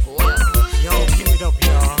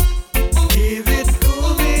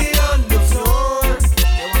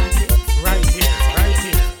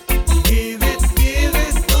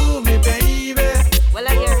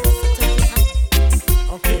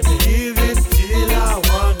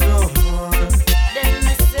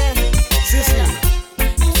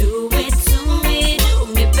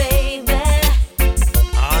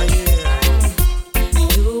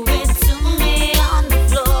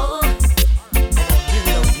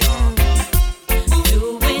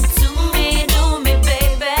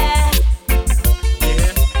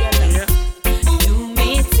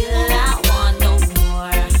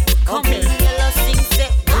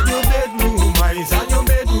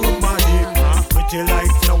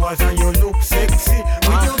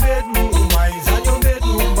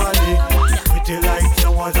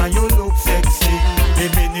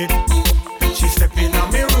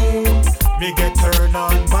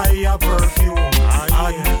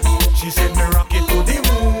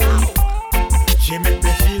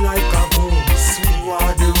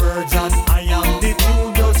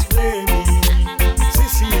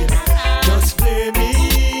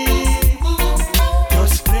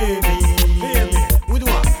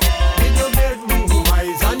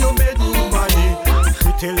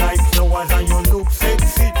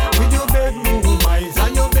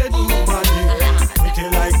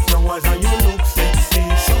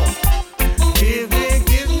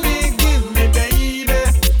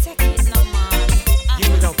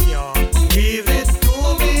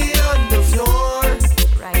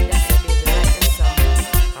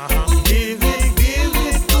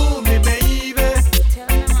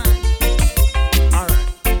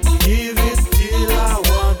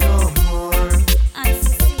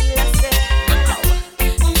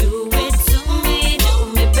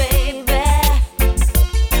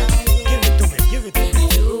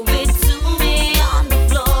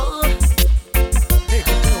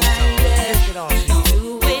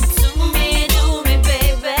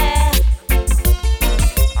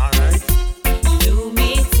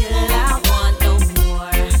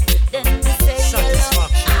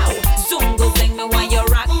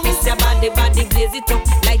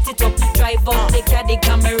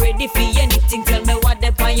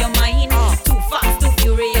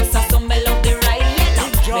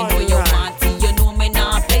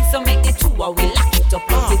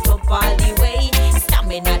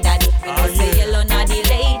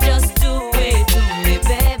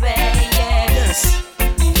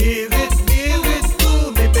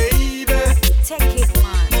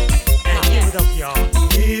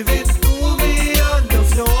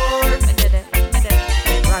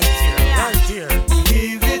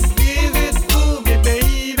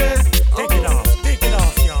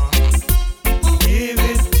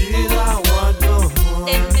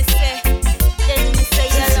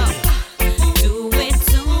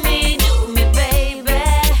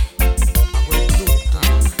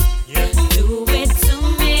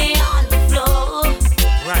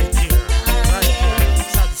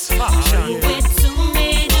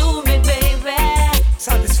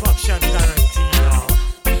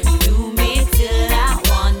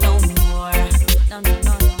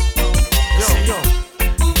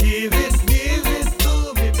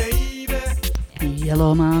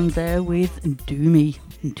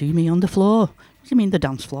 Do me on the floor. Do you mean the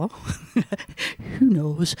dance floor? Who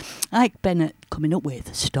knows? Ike Bennett coming up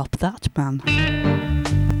with Stop That Man.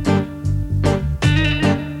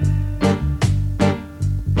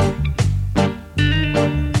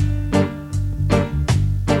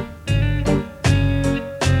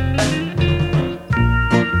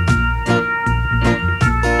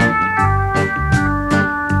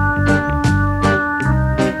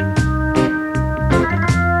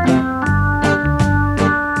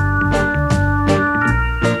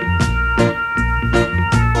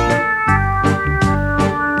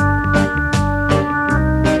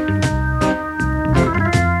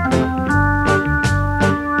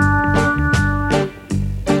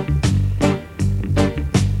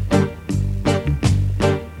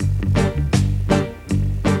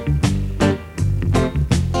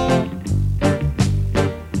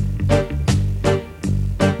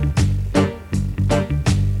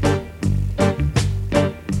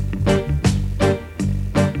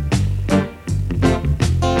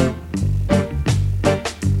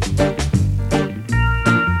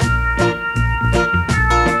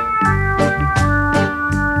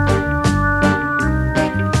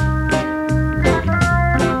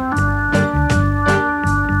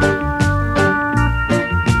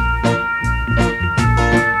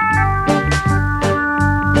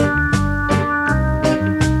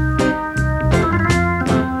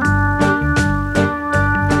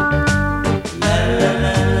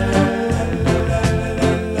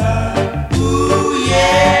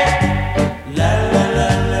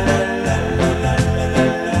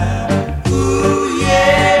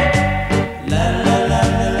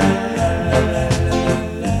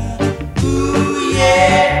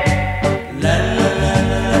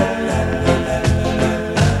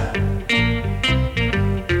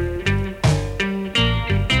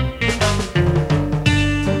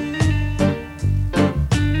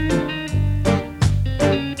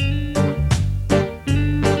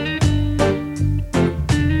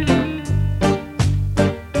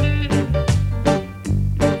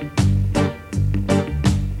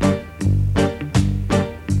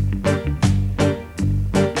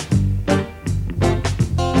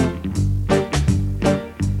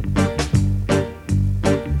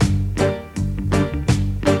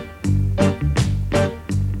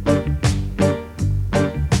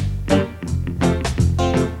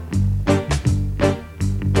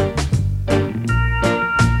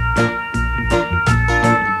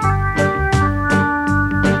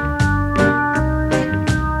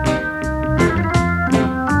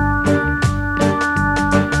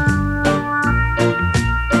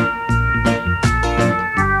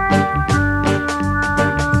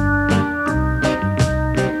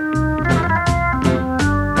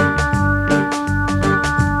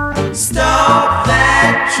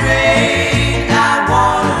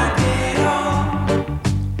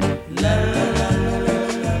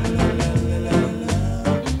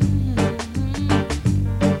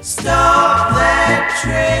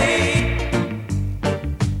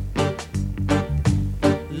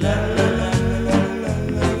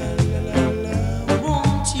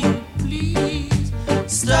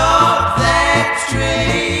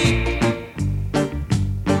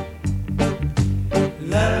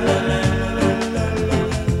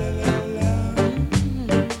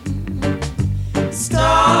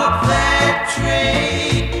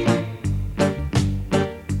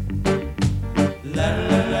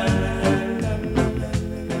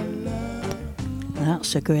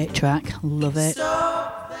 That's a great track. Love it.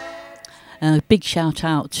 And a big shout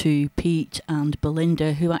out to Pete and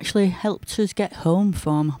Belinda, who actually helped us get home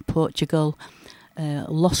from Portugal.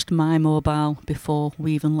 Lost my mobile before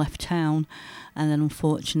we even left town, and then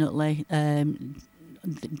unfortunately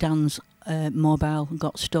Dan's mobile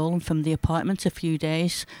got stolen from the apartment a few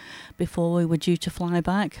days before we were due to fly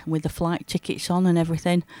back, with the flight tickets on and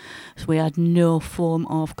everything. So we had no form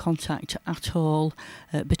of contact at all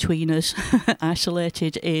between us,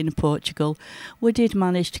 isolated in Portugal. We did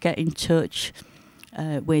manage to get in touch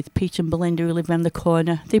with Pete and Belinda, who live around the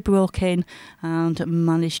corner. They broke in and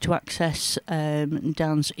managed to access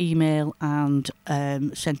Dan's email and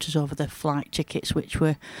sent us over the flight tickets, which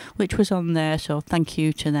was on there. So thank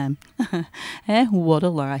you to them. What a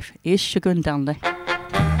life. Here's Sugar and Dandy.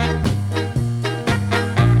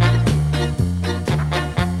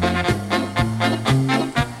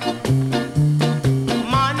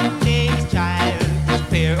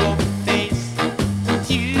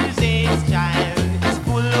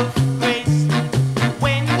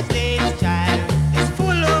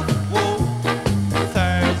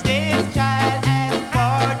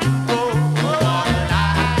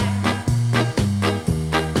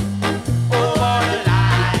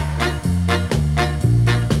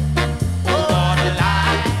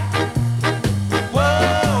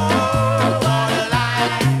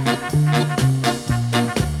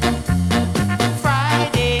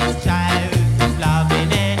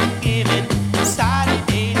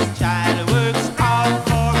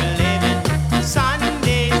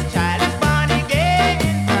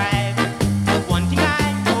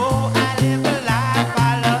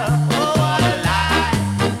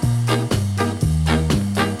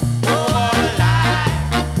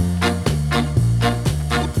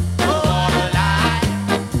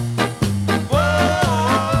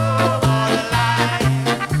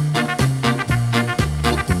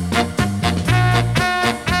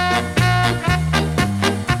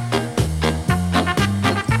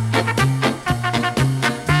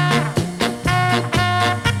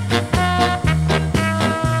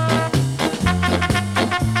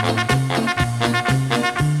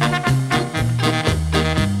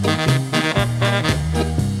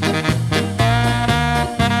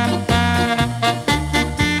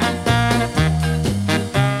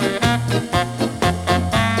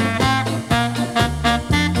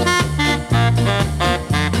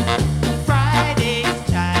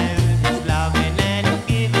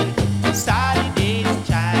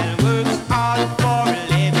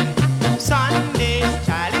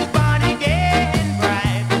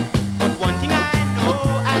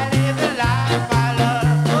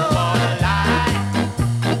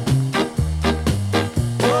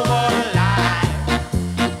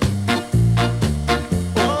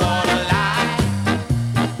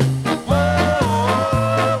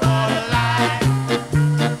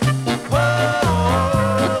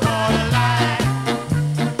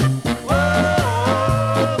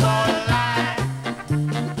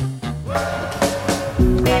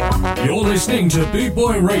 Listening to Boot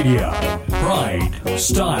Boy Radio. Pride,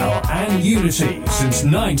 style, and unity since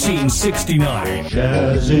 1969.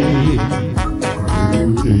 Jazzy,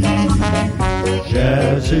 Rudy,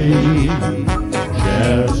 Jazzy,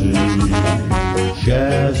 Jazzy,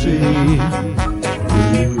 Jazzy,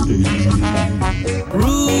 Rudy,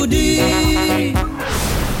 Rudy.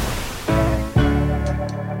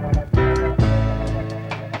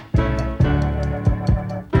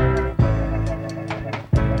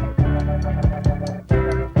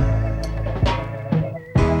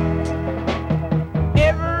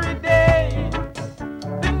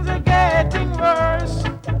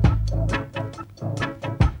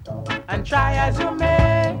 Try as you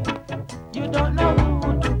may, you don't know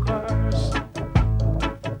who to curse.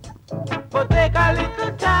 But take a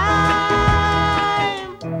little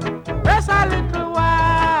time, rest a little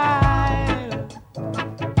while.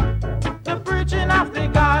 The preaching of the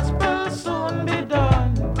gospel soon be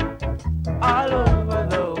done all over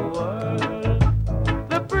the world.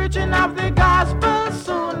 The preaching of the gospel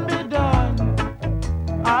soon be done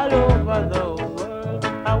all over the world.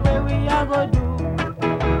 And where we are going to do?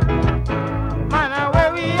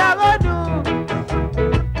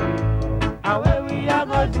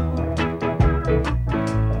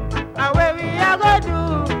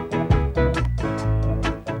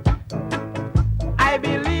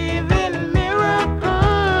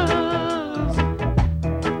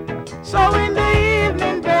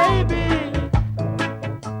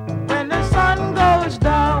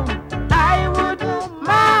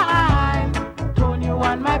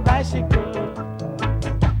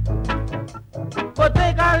 But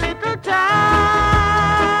take a little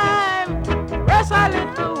time, rest a little.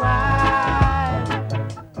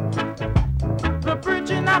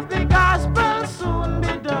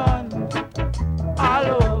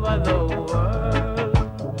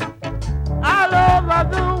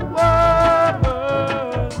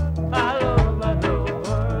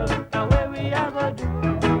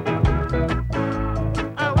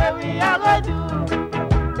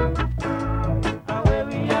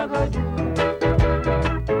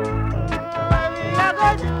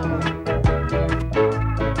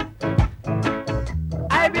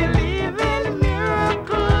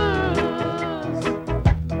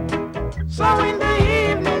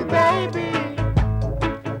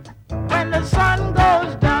 the sun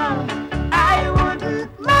goes down, I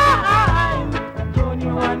wouldn't mind throwing you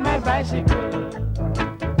on my bicycle.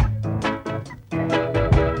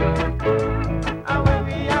 And where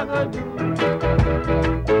we are gonna do?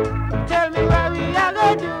 Tell me where we are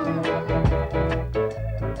gonna do.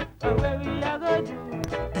 And where we are gonna do.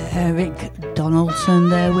 Eric Donaldson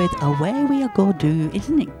there with Away We Are Go Do.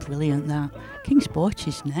 Isn't it brilliant that? King's Porch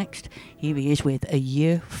is next. Here he is with A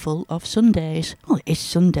Year Full of Sundays. Well, it is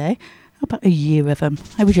Sunday. How about a year of them?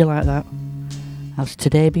 How would you like that? How's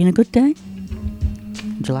today been a good day?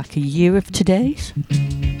 Would you like a year of todays?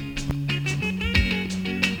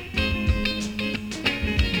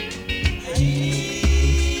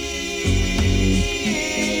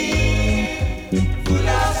 Full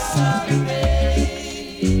of Sundays.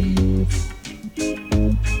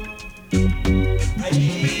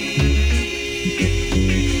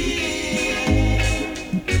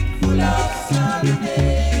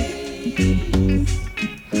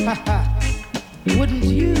 Wouldn't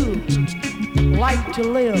you like to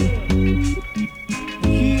live a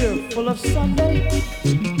year full of Sunday?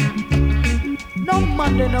 No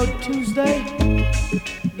Monday, no Tuesday,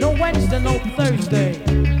 no Wednesday, no Thursday,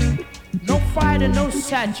 no Friday, no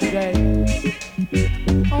Saturday,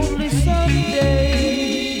 only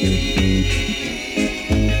Sunday.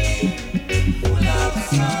 Full of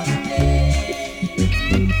Sunday.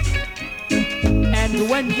 And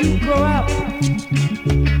when you grow up,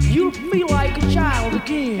 you'll feel like a child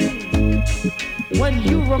again when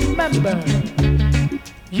you remember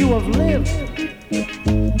you have lived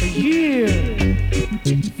a year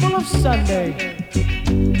full of Sunday.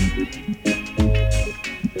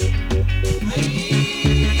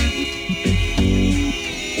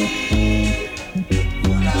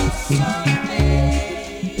 Full of Sunday.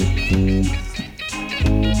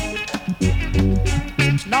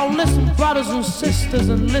 Now listen, brothers and sisters,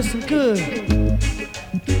 and listen good.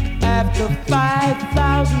 After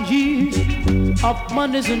 5,000 years of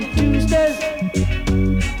Mondays and Tuesdays,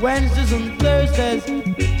 Wednesdays and Thursdays,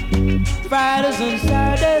 Fridays and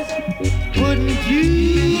Saturdays, wouldn't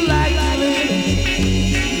you like to live a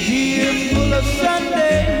year full of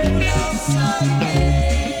Sunday?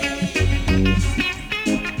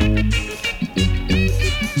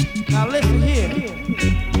 Now listen here,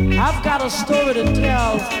 I've got a story to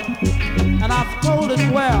tell, and I've told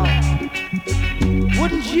it well.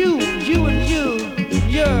 Wouldn't you and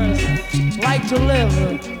yours like to live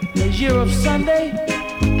a year of Sunday?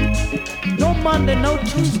 No Monday, no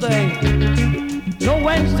Tuesday, no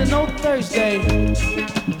Wednesday, no Thursday,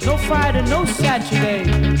 no Friday, no Saturday,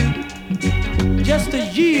 just a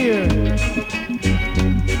year.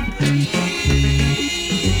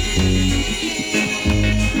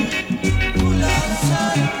 Full of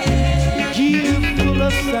Sunday. Year full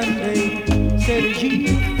of Sunday. Said a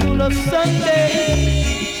year full of Sunday.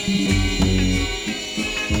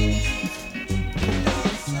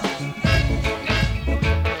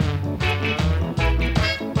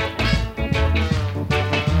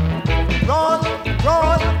 Run,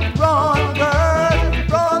 run, run, girl.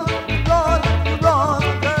 Run, run, run,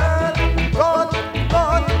 girl. Run,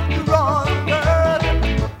 run, run, girl.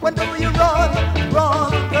 When do you run,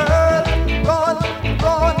 run, girl? Run,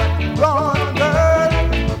 run, run, girl.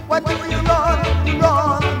 When do you run,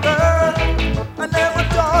 girl? I never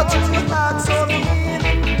thought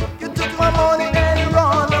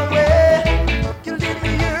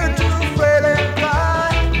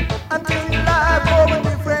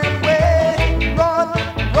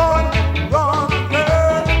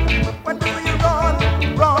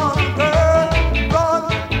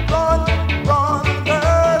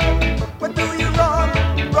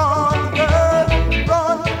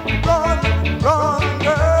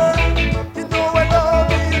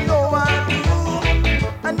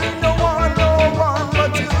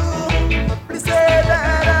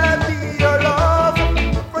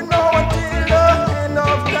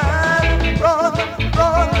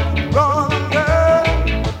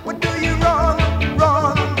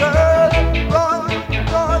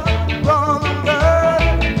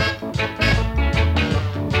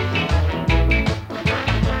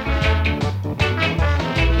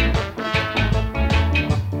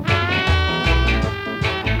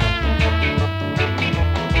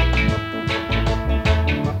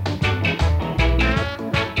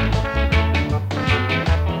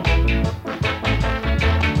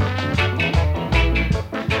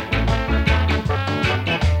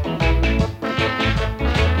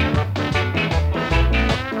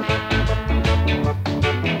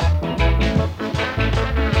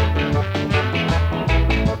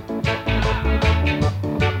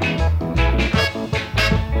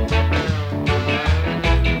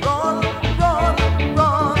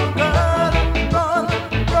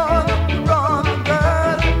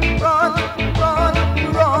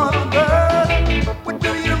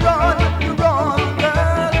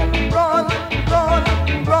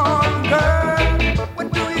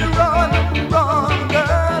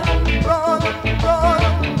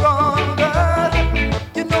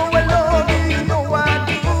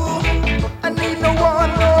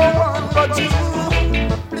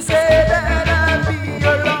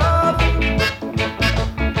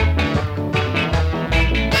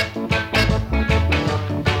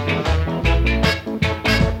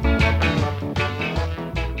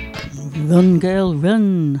Run, girl,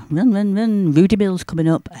 run. Run, run, run. Rudy Bill's coming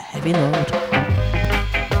up. A heavy load.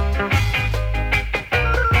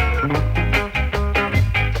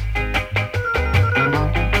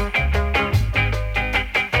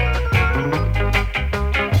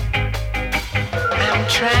 I'm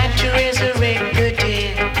trying to resurrect the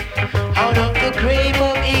dead out of the grave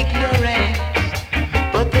of ignorance,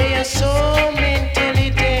 but they are so mentally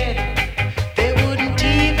dead, they wouldn't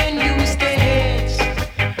even use their heads.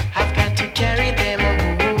 I've got to carry them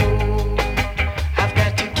home. I've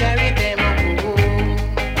got to carry them home.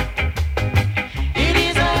 It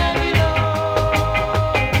is a heavy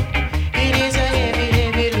load. It is a heavy,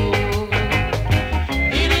 heavy load.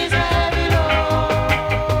 It is a heavy load.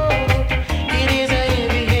 It is a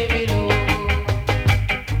heavy, heavy load.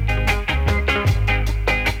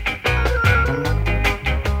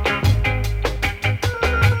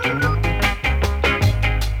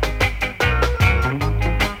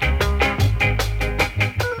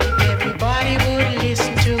 Everybody would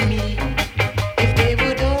listen to me if they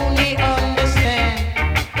would only understand.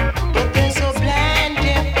 But they're so blind,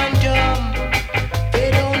 deaf, and dumb.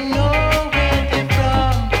 They don't know where they're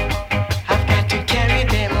from. I've got to carry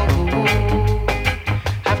them home.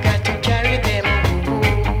 I've got to carry them home.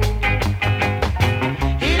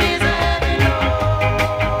 It is a heavy load.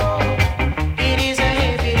 It is a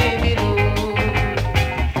heavy, heavy load.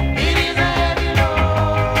 It is a heavy load.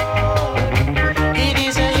 It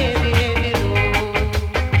is a heavy, heavy load.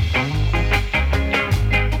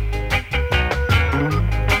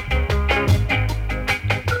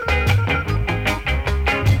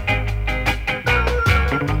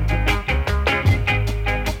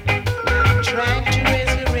 Trying to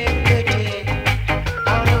resurrect the dead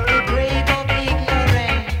out of the grave of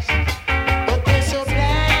ignorance, but they're so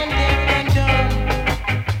blind, deaf, and dumb.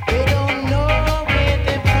 They don't know where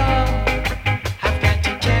they're from. I've got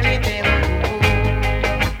to carry them home.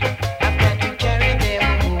 I've got to carry them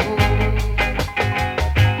home.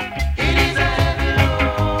 It is a heavy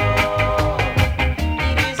load.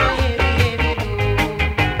 It is a heavy, heavy load.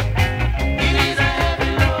 It is a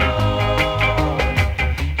heavy load.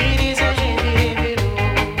 It is a heavy, heavy load.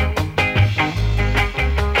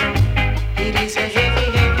 It is a heavy,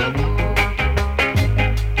 heavy load.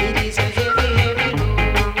 It is a heavy, heavy load.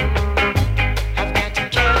 I've got to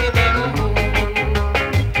carry them home.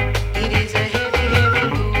 It is a heavy, heavy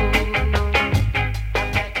load.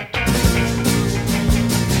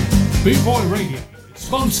 Boot Boy Radio,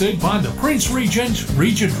 sponsored by the Prince Regent,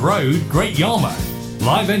 Regent Road, Great Yarmouth.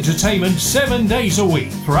 Live entertainment 7 days a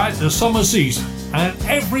week throughout the summer season and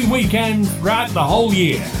every weekend throughout the whole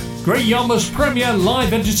year. Great Yarmouth's premier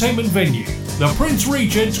live entertainment venue, the Prince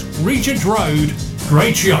Regent, Regent Road,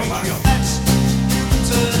 Great Yarmouth.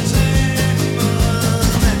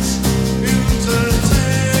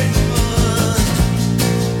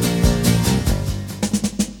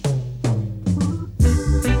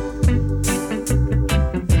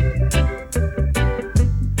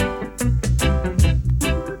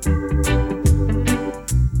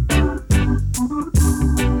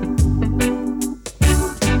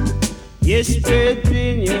 Yes,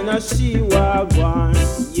 brethren, you know see what I want.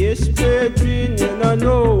 Yes, brethren, you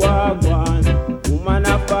know what I want. Woman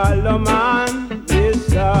a follow man, yes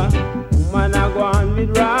sir. Woman a go on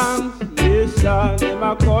with ranks, yes sir. Them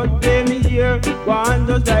a cut them here, go on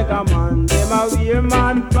just like a man. Them a wear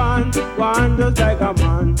man pants, go on just like a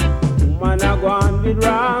man. Woman a go on with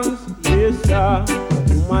ranks, yes sir.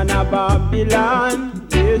 Woman a Babylon,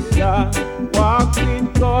 yes sir. Walk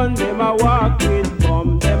with gun, them a walk with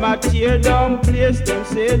bomb. Them a tear down place, them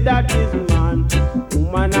say that is man.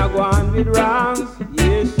 Woman a go on with ranks,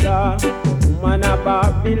 yes sir. Woman a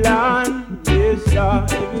Babylon, yes sir.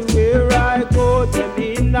 Everywhere I go, them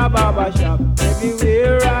in a barber shop.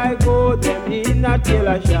 Everywhere I go, them in a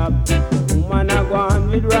tailor shop. Woman a go on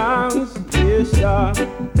with ranks, yes sir.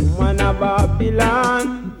 Woman a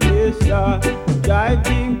Babylon, yes sir.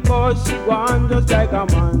 Driving bus, go on just like a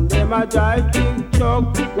man. Them a driving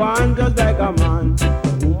truck, go on just like a man.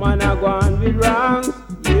 Woman a go on with ranks,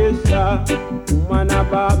 yes sir. Woman a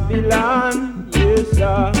Babylon, yes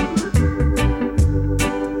sir.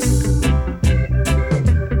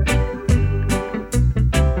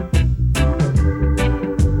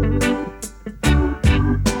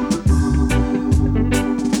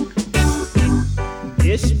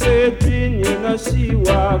 Yes, brethren, you know see what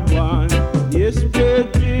I want. Yes,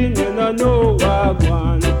 brethren, you know what I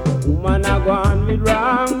want. Woman a go on with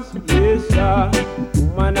ranks, yes sir.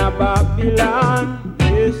 Woman a Babylon,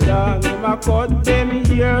 yes sir. Them a cut them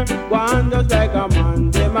here, go on just like a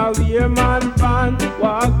man. Them a wear man pants,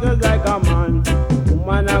 walk just like a man.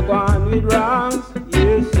 Woman a go on with ranks,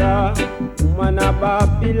 yes sir.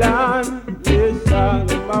 Babylon. Yes, sir.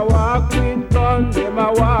 Them a walk with gun, them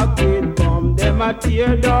a walk with bomb, them a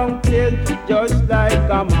tear down place just like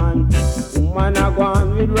a man. Woman a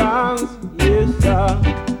gone with wrongs, yes, sir.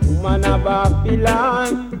 Woman a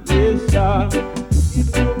Babylon, yes, sir.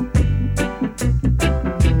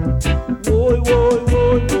 Whoa, whoa,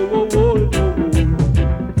 whoa, whoa, whoa, whoa, whoa.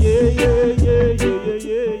 Yeah, yeah, yeah, yeah, yeah,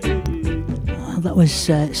 yeah, yeah. Well, that was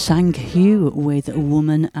Sang Hugh with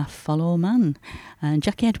Woman a Follow Man. And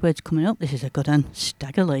Jackie Edwards coming up. This is a good one,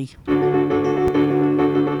 Staggerly.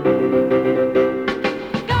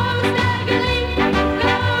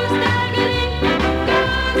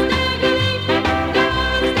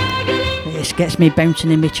 This gets me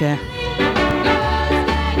bouncing in my chair.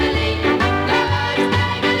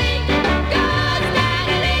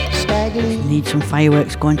 Need some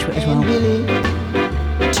fireworks going to it as well.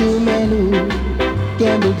 Two men who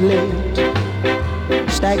gambled late.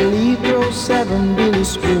 Staggerly throw 7, Billy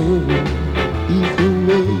spoon. He threw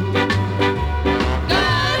away.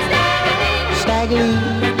 Staggerly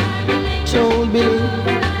told Billy,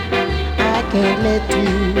 I can't let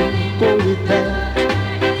you go with that.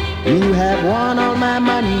 You have won all my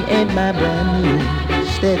money and my brand new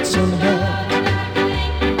Stetson hat.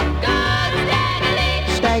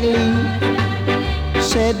 Staggerly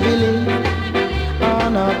said Billy, oh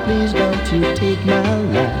no, please don't you take my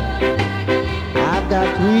life. I've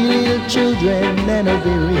got 3 little children and a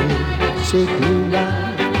very sickly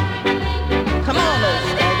wife. Come on, old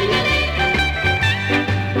Staggerly.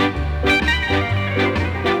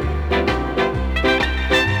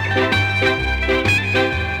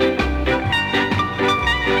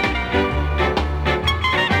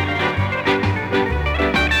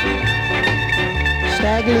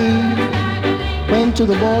 Staggerly went to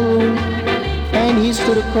the ballroom and he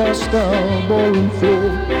stood across the ballroom floor.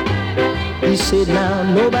 He said, now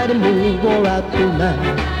nobody move or I'll pull my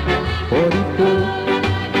 44.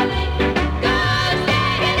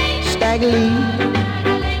 Staggerly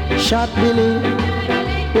shot Billy,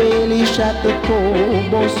 well he shot the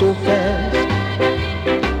cowboy so fast.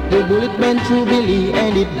 The bullet went through Billy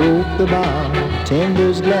and it broke the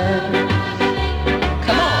bartender's glass.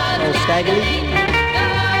 Come on, old Staggerly.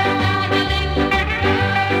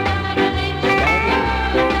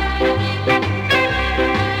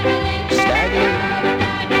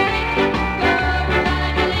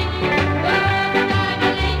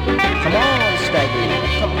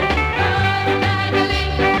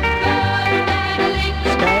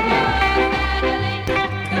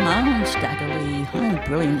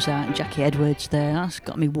 Brilliant that Jackie Edwards there. That's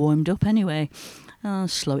got me warmed up anyway. I'll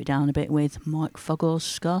slow it down a bit with Mark Foggle's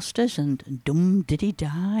Scarsters and Dum Diddy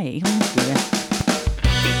Die. Oh dear.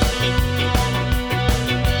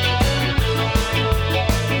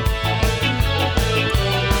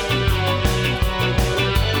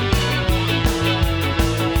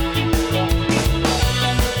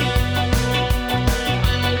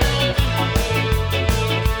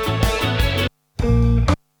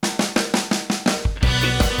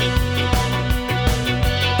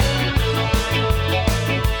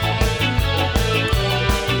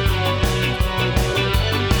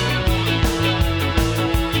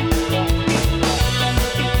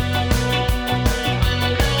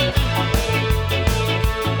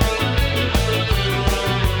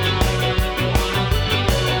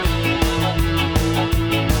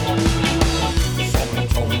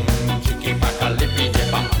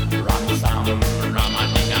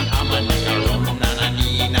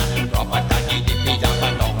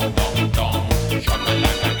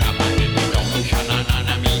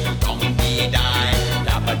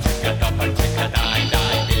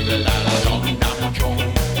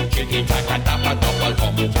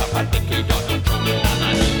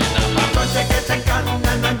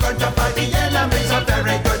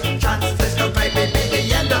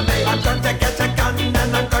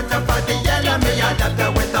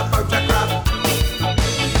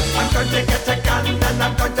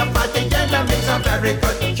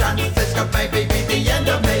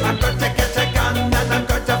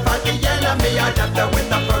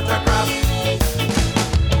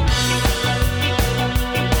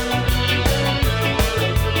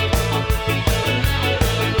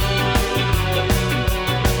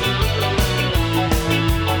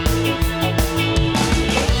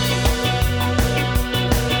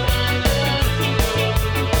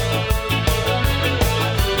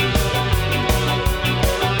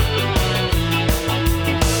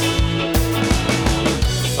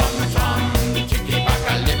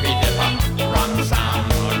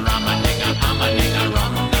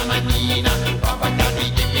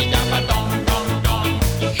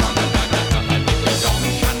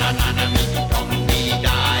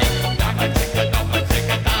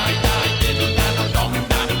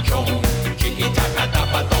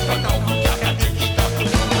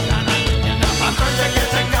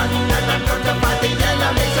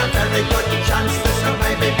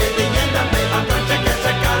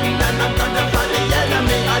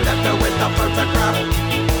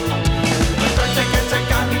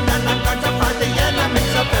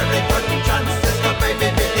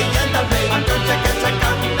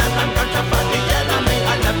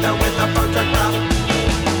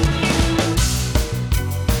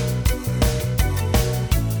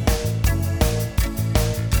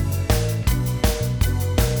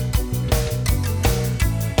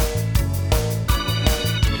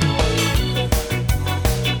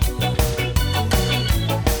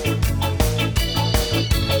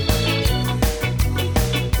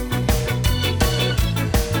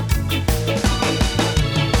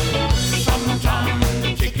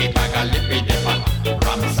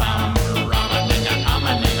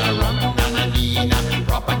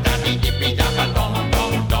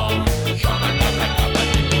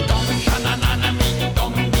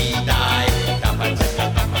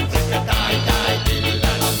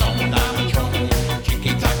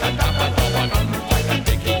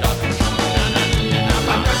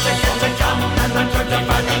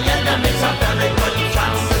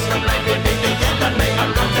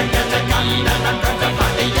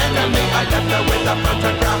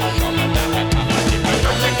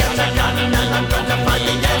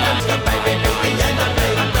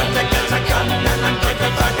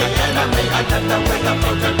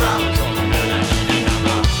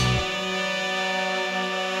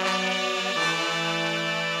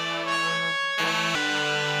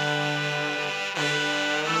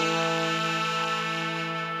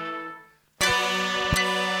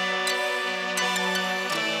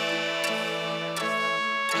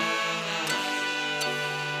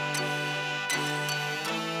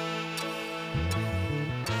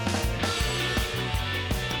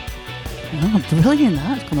 Oh, brilliant,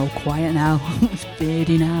 that's gone all quiet now. It's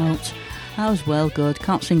fading out. That was well good.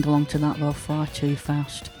 Can't sing along to that though, far too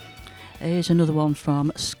fast. Here's another one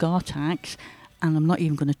from Scartax, and I'm not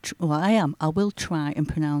even going to... well, I am. I will try and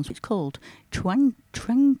pronounce it's called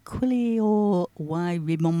Tranquilio Why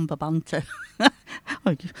Remember Banter.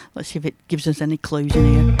 Let's see if it gives us any clues in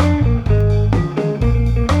here.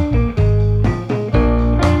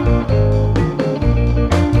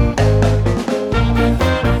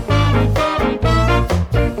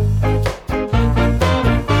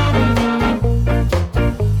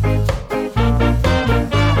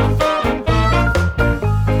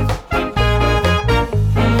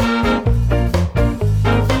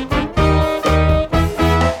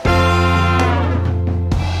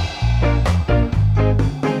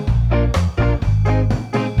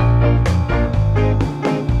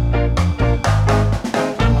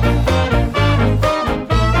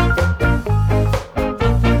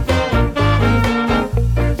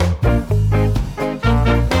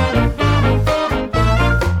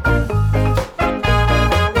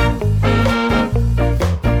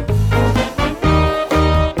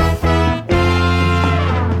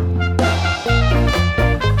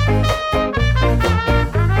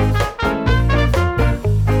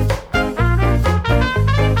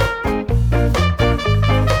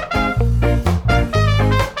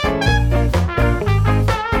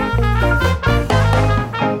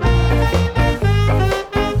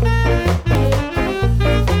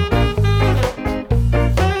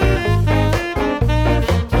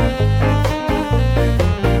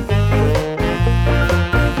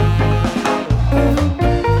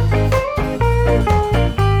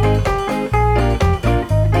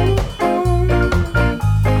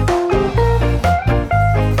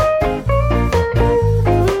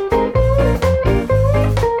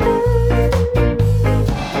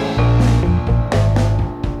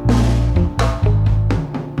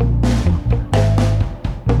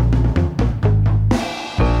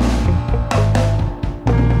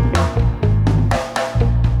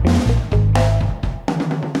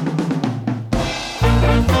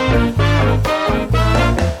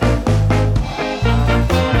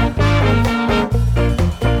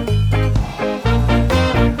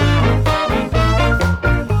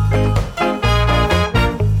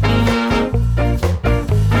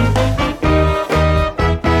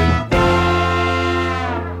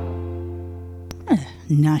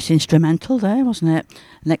 Nice instrumental there, wasn't it?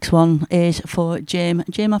 Next one is for Jim.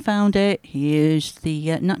 Jim, I found it. Here's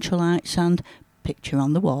the Natural Lights and Picture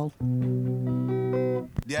on the Wall. Do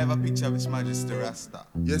you have a picture of His Majesty Rasta?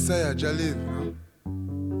 Yes, I am. Jah live.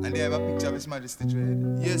 And do you have a picture of His Majesty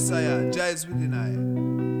Dread? Yes, I am. Jah is within I.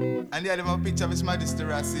 And do you have a picture of His Majesty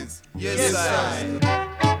Rassis? Yes, I am.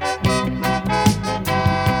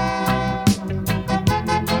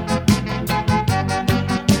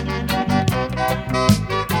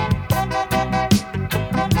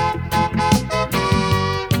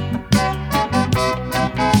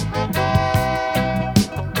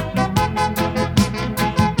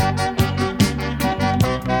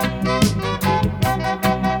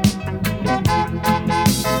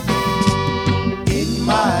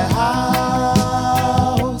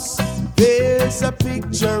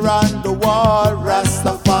 On the wall,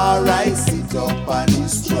 Rastafari sit up on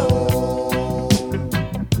his throne.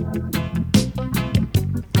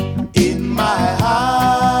 In my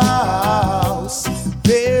house,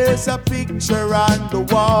 there's a picture on the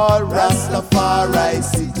wall, Rastafari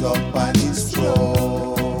sit up on his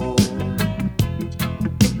throne.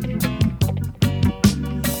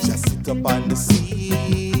 Just sit up on the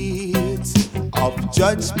seat of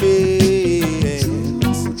judgment,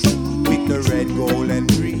 with the red, gold, and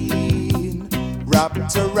green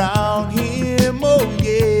wrapped around him, oh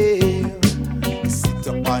yeah. Sit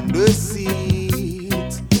upon the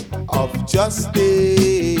seat of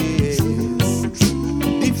justice,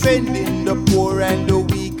 defending the poor and the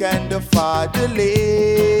weak and the fatherless.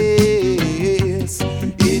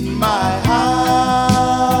 In my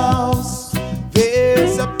house,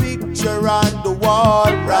 there's a picture on the wall,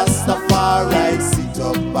 Rastafari sit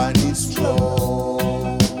up on his throne.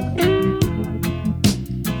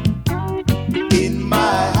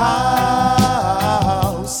 My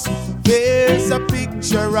house, there's a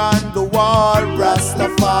picture on the wall,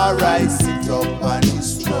 Rastafari sit up on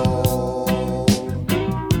his throne.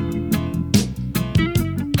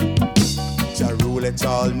 Jah ruleth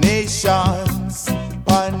all nations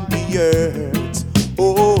on the earth,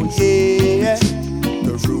 oh yeah.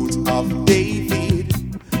 The root of David,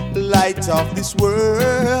 light of this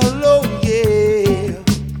world, oh yeah.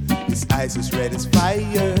 His eyes as red as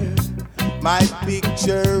fire, My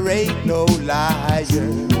picture ain't no liar,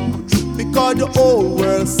 because the whole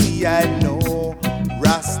world see I know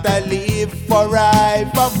Rasta live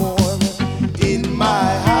forevermore. In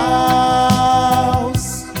my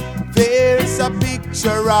house there's a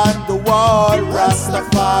picture on the wall,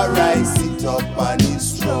 Rastafari sit up on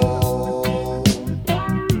his throne.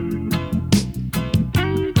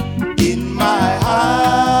 In my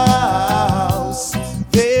house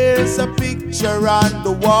there's a picture on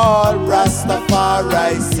the wall,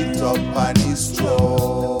 Rastafari sit up on his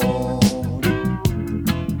throne.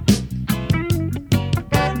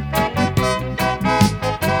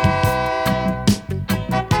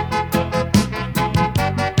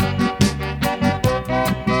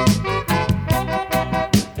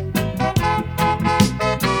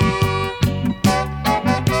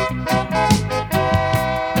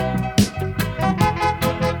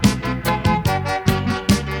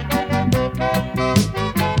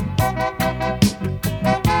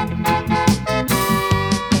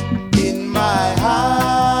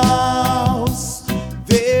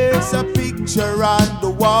 On the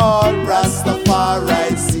wall,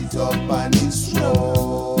 Rastafari sit up on his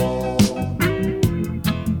throne.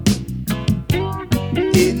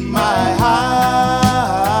 In my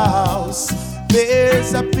house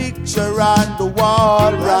there's a picture on the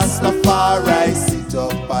wall, Rastafari sit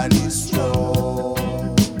up on his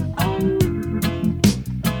throne.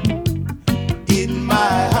 In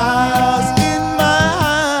my house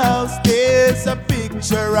there's a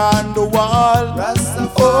picture on the wall, Rastafari.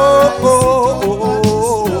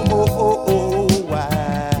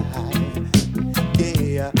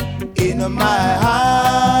 In my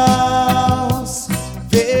house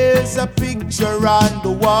there's a picture on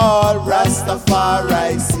the wall,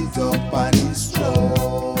 Rastafari sit up on his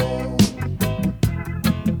throne.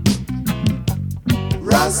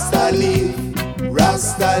 Rasta live,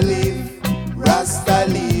 Rasta live, Rasta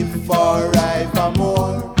live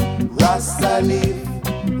forevermore. Rasta live,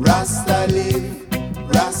 Rasta live,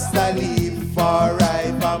 Rasta live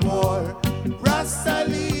forevermore. Rasta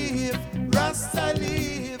live, Rasta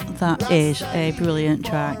live. That is a brilliant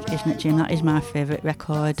track, isn't it, Jim? That is my favourite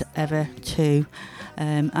record ever too.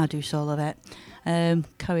 I do so love it.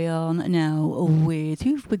 Carry on now with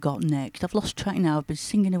who've we got next? I've lost track now. I've been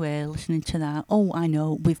singing away, listening to that. Oh, I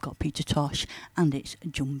know, we've got Peter Tosh, and it's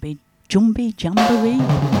Jumby Jamboree.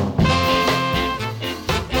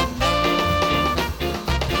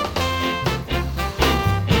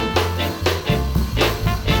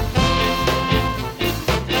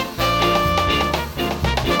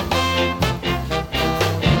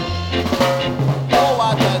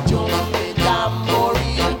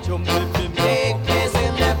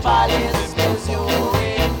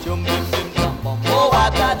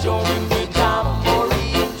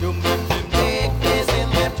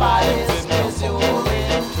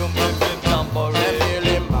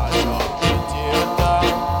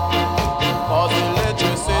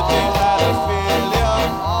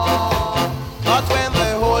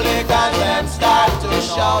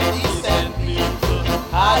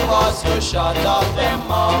 To shut up them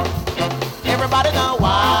all. Everybody know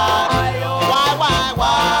why, and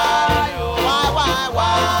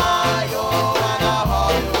how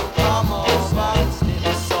you come over.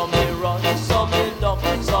 Some may run, some may duck,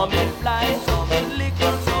 some may fly, some may lick,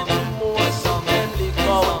 some may more, some may lick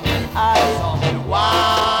out the eye.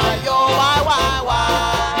 Why,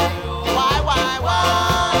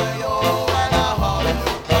 and how you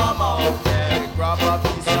come out there. Grab a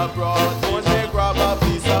piece of broad, boys, they grab a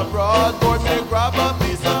piece of broad, boys, they grab a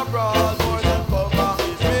piece of broad, boys, they cover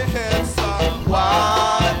me head, son. Why,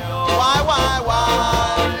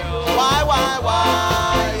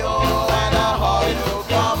 and how you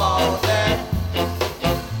come out there.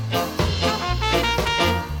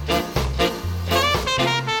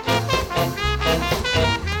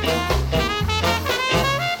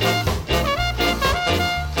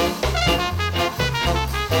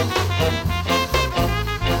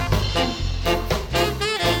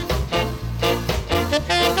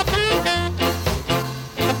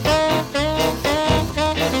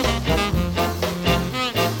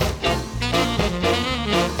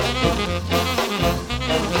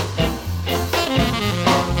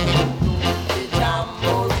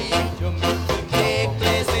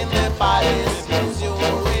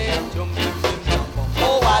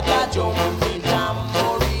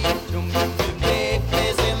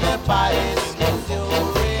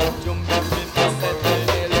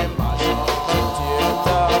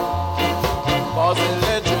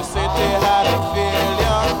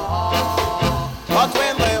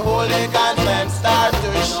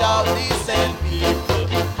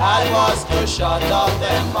 Shut up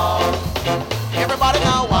them all. Everybody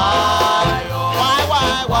now, why, yo,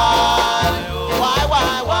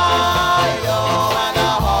 and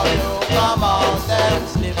how you come out and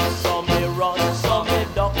slip, some me run, some me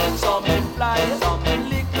duck, some me fly, some me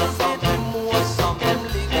lick, some me move, some me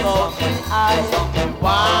lick out me eye.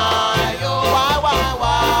 why, yo,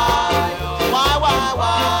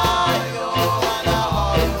 yo, and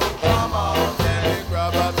how you come out and me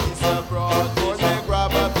grab a piece of broadboard,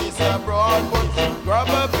 grab a piece of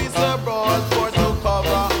broadboard for to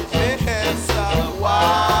cover me head, sir. Why,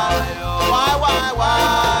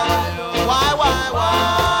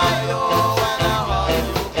 yo, and how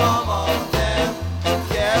you come out then?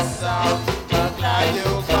 Yes, sir, I'm glad you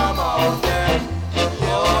come out then.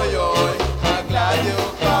 Yo, I'm glad you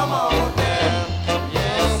come out there.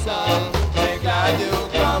 Yes, sir, I'm glad you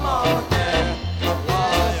come out there.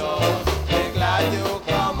 Yo, I'm glad you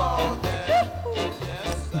come out there.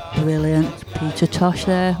 Brilliant. Peter Tosh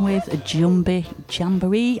there with a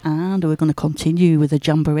Jamboree, and we're going to continue with a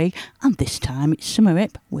Jamboree, and this time it's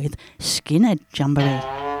Summerip with Skinhead Jamboree.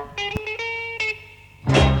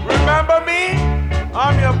 Remember me?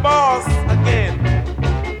 I'm your boss again.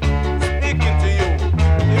 Speaking to you.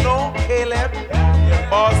 You know, Caleb, your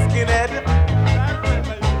boss Skinhead.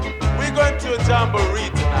 We're going to a Jamboree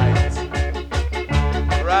tonight.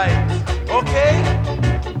 Right. Okay?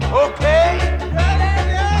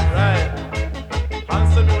 Right.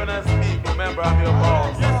 Answer me when I speak. Remember, I'm your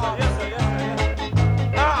boss.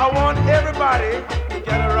 Now, I want everybody to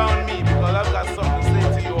get around me because I've got something to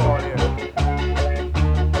say to you all here.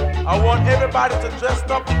 I want everybody to dress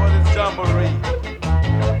up for this Jamboree.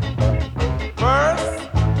 First,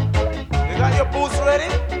 you got your boots ready?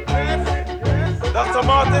 Dr.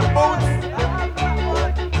 Martin boots?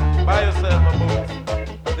 Buy yourself a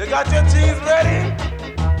boot. You got your jeans ready?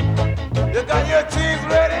 You got your jeans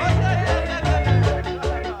ready?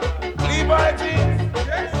 Levi jeans?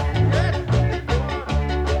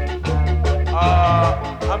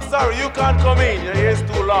 I'm sorry, you can't come in. Your hair's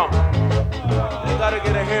too long. You gotta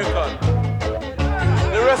get a haircut.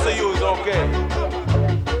 The rest of you is okay.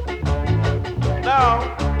 Now,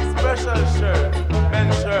 special shirt,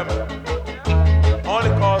 Ben Sherman.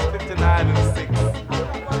 Only costs $59 and $6.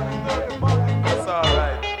 That's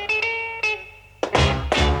alright.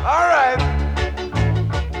 Alright.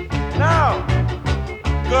 Now,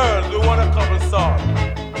 girls, we want a couple songs.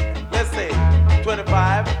 Let's say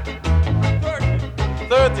 25,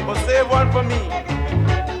 30, but save one for me.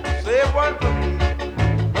 Save one for me.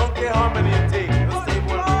 Don't care how many you take. Just save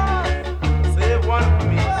one for me. Save one for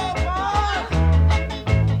me.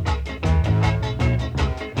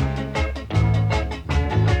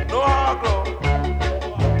 No hard-glow.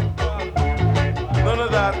 None of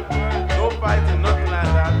that. No fighting, nothing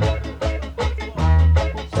like that.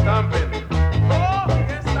 Stamping.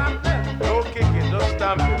 No kicking, just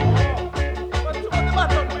stamping.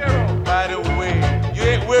 By the way, you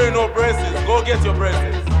ain't wearing no braces. Go get your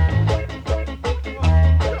braces.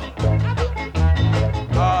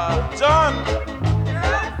 John!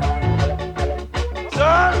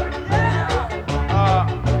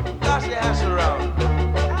 Dash your ass around.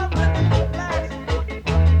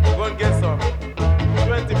 Go and get some.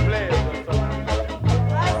 20 players or something.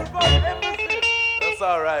 That's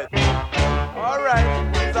alright. Alright,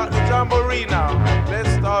 it's at the Jamboree now. Let's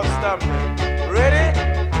start stamping. Ready?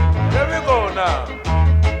 Here we go now.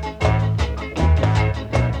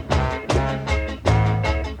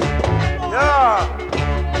 Yeah.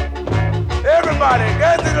 Everybody,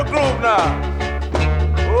 get in the groove now.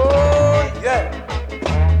 Oh, yeah.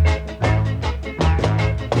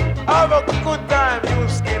 Have a good time, you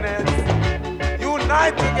skinheads.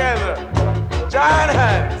 Unite together. Giant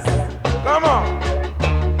hands. Come on.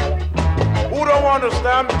 Who don't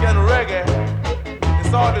understand can reggae?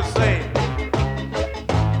 It's all the same.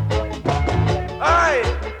 Aye.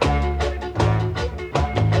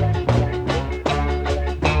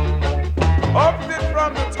 Up it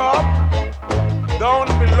from the top, down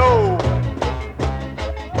below.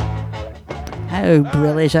 Oh,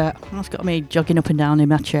 brilliant. That's got me jogging up and down in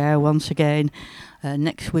my chair once again.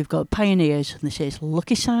 Next we've got Pioneers, and this is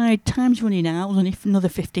Lucky Side. Time's running out, only another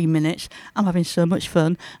 15 minutes. I'm having so much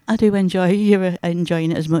fun. I do enjoy you're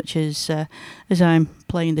enjoying it as much as I'm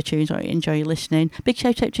playing the tunes. I enjoy listening. Big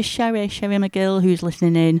shout out to Sherry McGill, who's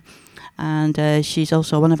listening in. And she's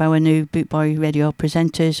also one of our new Bootboy Radio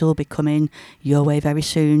presenters who will be coming your way very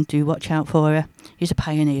soon. Do watch out for her. Here's the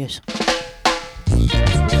Pioneers.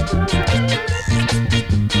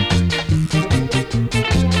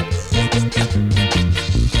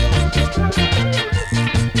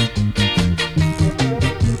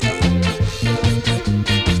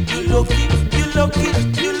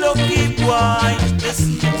 You lucky boy. You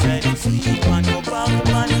see inside the sleep and go back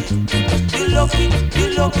on it. You lucky, you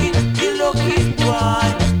lucky, you lucky boy.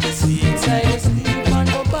 You see inside the sleep and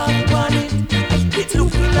go back on it. It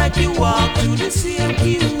looking like you walk through the same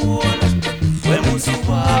keyhole. When must you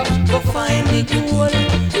walk, go find the goal.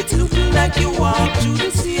 It looking like you walk through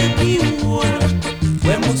the same keyhole.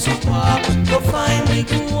 When must you walk, go find the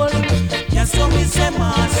goal. Yes, so me say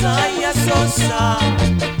massa, yes, so sa.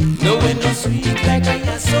 No way no sweet like a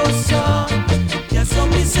yes, so sa. Yes, so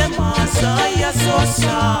me say massa, yes, so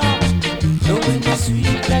sa. No way no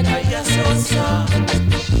sweet like a yes, so sa.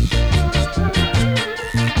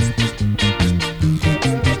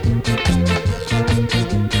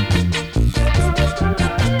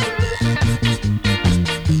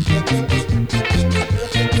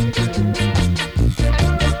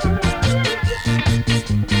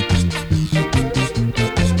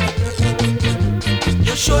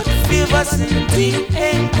 Thing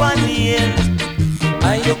ain't one nail.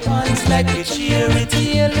 And your pants like a cherry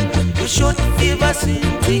tail. You should favor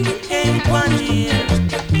thing ain't one nail.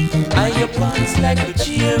 And your pants like a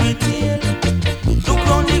cherry tail. Look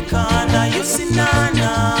round the corner, you see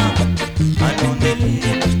Nana. And on the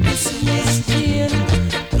lane, you see Miss Jane.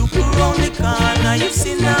 Look around the corner, you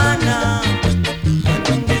see Nana. And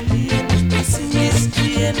on the lane, you see Miss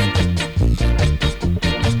Jane.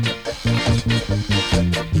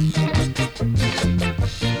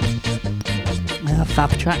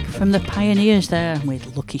 Fab track from the Pioneers there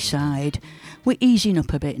with Lucky Side. We're easing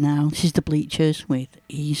up a bit now. This is the Bleachers with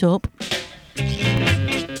Ease Up.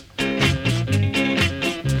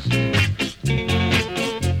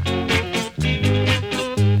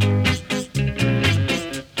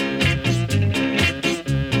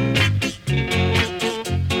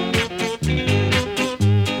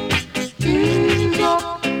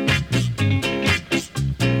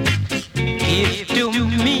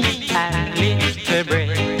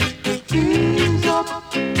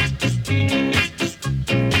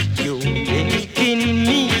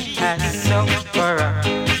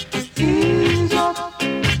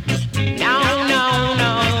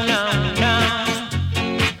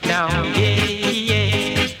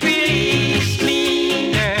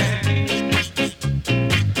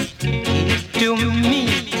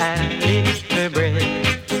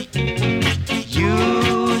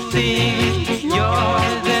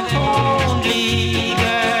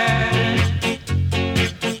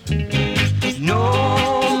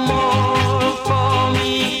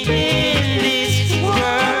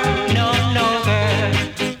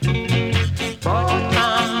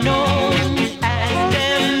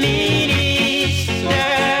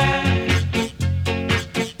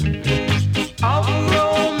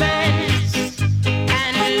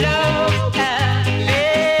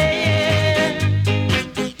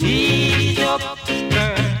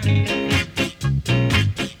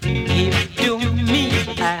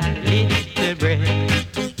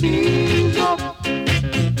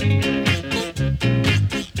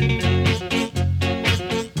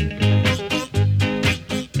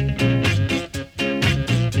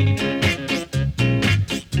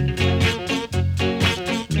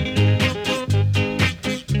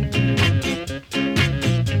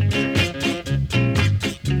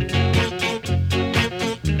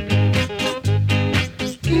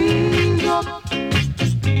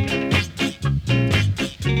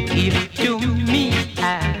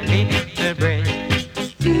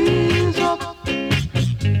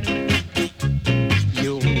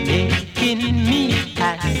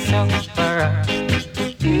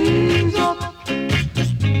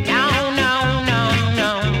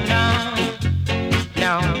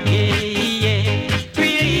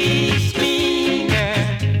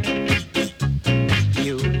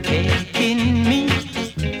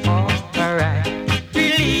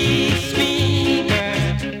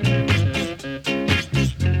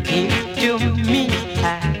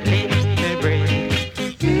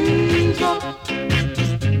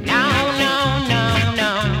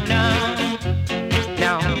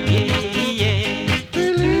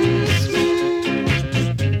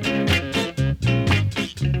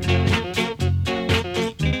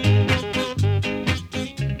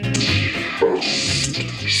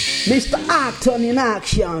 Turn in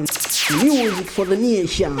action, music for the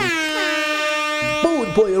nation.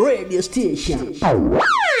 Boot Boy Radio Station.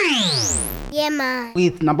 Yeah, man.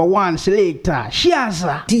 With number one selector,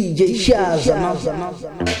 Shazza. DJ Shazza.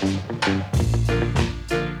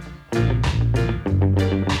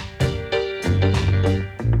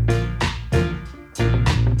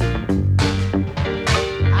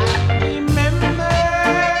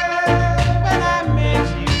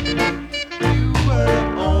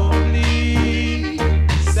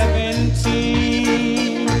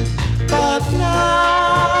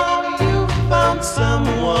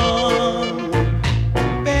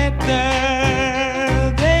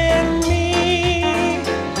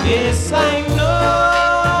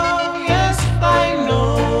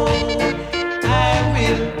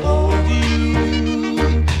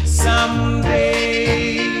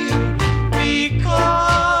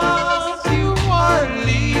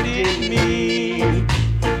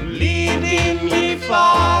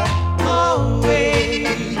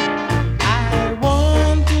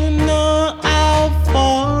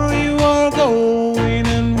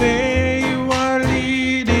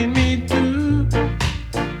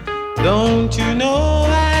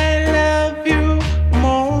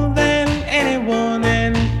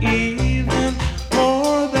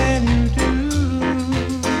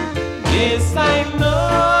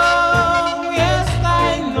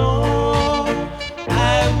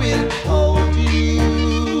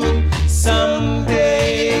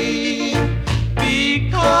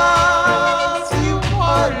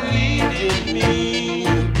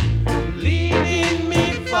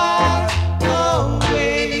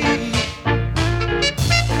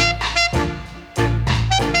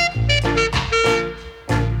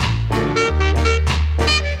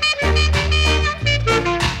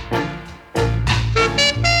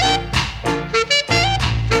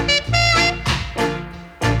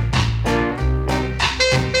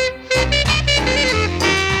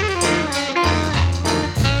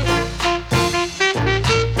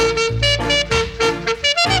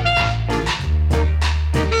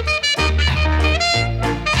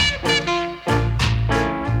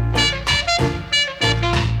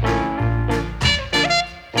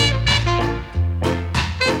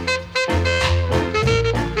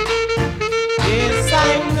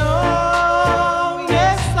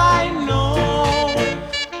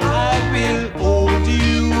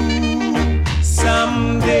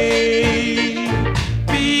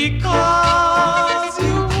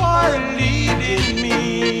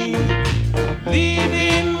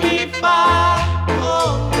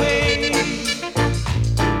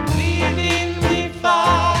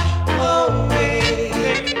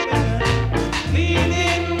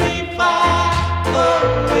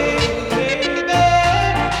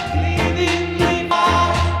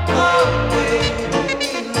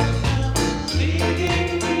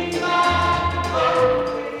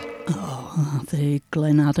 the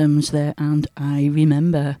Glenn Adams there, and I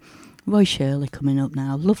Remember. Roy Shirley coming up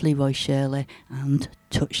now. Lovely Roy Shirley and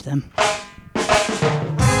Touch Them.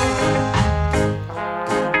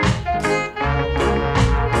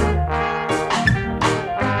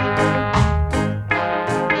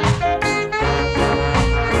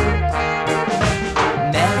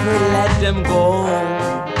 Never let them go.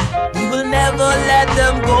 We will never let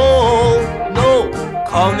them go. No,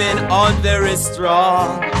 coming on very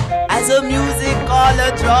strong as a music all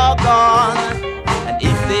a dragon. And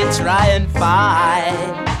if they try and fight,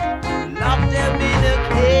 lock them in a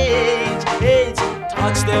cage,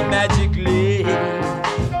 touch them magically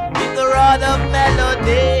with the rod of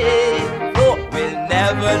melody. Oh, we'll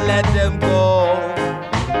never let them go.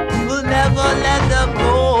 We will never let them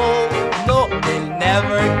go. No, they'll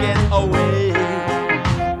never get away.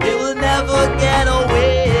 They will never get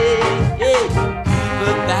away. Hey,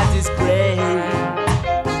 people, that is great.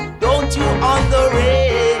 Don't you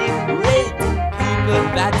underrate people,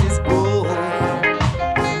 that is good.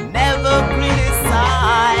 Never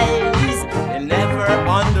criticize, and never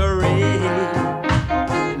underrate.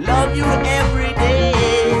 Love you every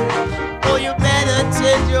day. Oh, you better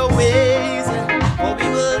change your ways, or we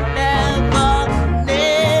will never,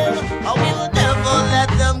 or we will never let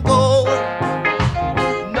them go.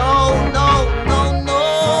 No, no, no, no,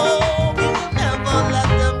 we will never let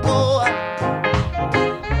them go.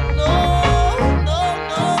 No, no,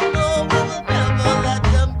 no, no, we will never let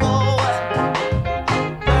them go.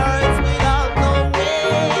 Birds without no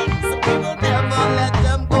wings, we will never let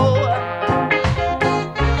them go.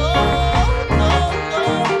 No, no, no,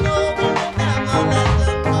 no, we will never let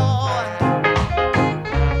them go.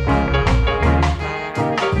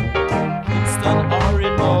 Kingston or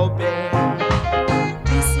in Mobile,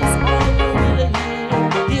 this is all you will hear.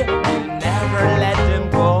 Here, we'll never let them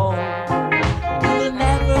go. We will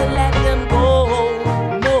never let them go.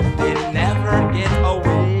 No, they'll never get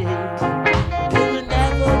away. They will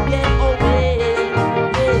never get away.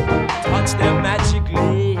 Hey, touch them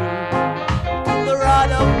magically. The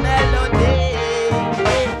rod of melody.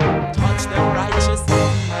 Hey, touch them righteously.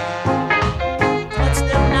 Touch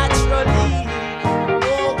them naturally.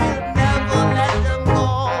 Oh, we'll never let them go.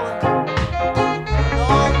 No,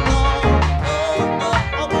 no, no, no,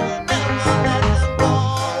 oh, we'll never let them go.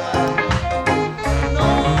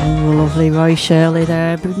 Lovely Roy Shirley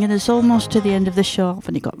there, bringing us almost to the end of the show. I've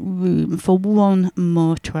only got room for one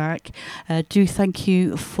more track. Do thank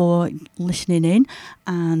you for listening in,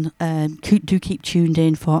 and do keep tuned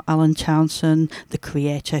in for Alan Townsend, the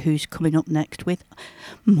creator, who's coming up next with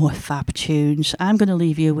more fab tunes. I'm going to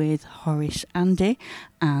leave you with Horace Andy,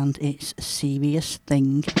 and it's a Serious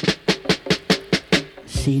Thing.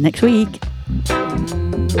 See you next week.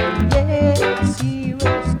 Yeah,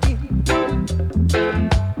 serious thing.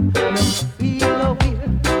 No feel no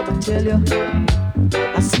weird, I tell you.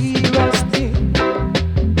 A serious thing.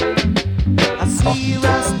 A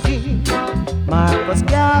serious thing. Marcus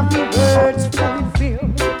Garvey words fulfill.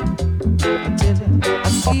 I tell you, a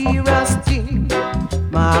serious thing.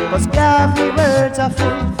 Marcus Garvey words are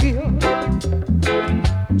fulfilled.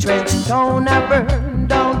 Trench town are burned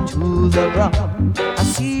down to the ground. A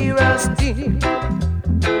serious thing.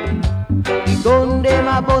 The gun them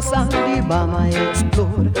a bust and the bomb a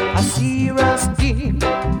explode. A serious thing.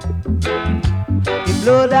 The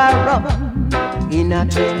blood a run in a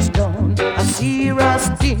trench town. A serious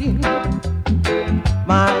thing.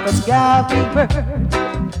 Marcus Garvey word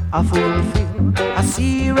a fulfill. A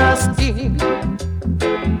serious thing.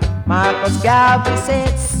 Marcus Garvey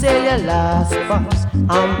said, sell your last box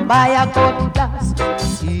and buy a cutlass. A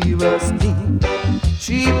serious thing.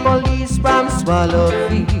 3 police from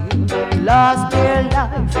Swallowfield lost their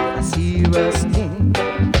life. A serious thing.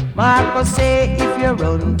 Marcus say, if you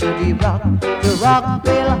run to the rock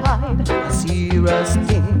will hide. A serious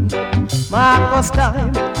thing. Marcus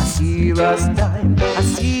time, a serious time, a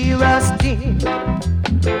serious thing.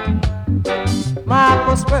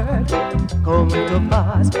 Marcus word come to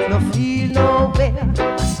pass, no feel nowhere,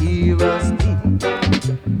 a serious thing.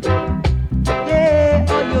 Yeah,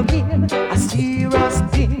 all you mean, a serious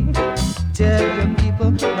thing. Tell your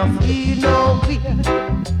people, no feel nowhere,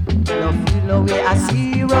 no feel nowhere, a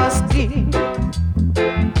serious thing.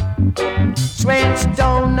 Trench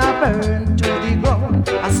down a burn to the ground,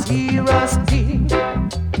 a serious thing.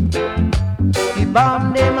 The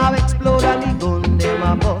bomb them a explode and the gun them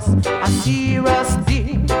a bust, a serious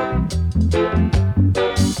thing.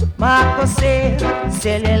 Marcus say,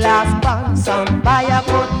 sell the last pants and buy a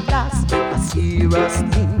cutlass, a serious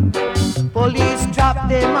thing. Police drop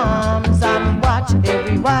them arms and watch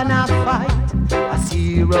everyone a fight, a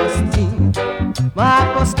serious thing.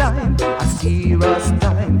 Marcus time, a serious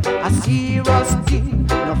time, a serious thing.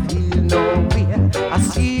 No feel nowhere. A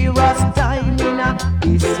serious time in a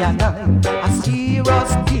this your time. A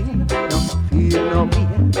serious thing. No feel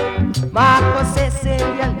nowhere. Marcus says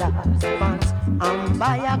sell your last pants and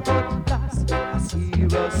buy a good glass. A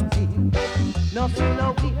serious thing. No feel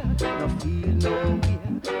nowhere. No feel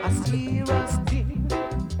nowhere. A serious thing.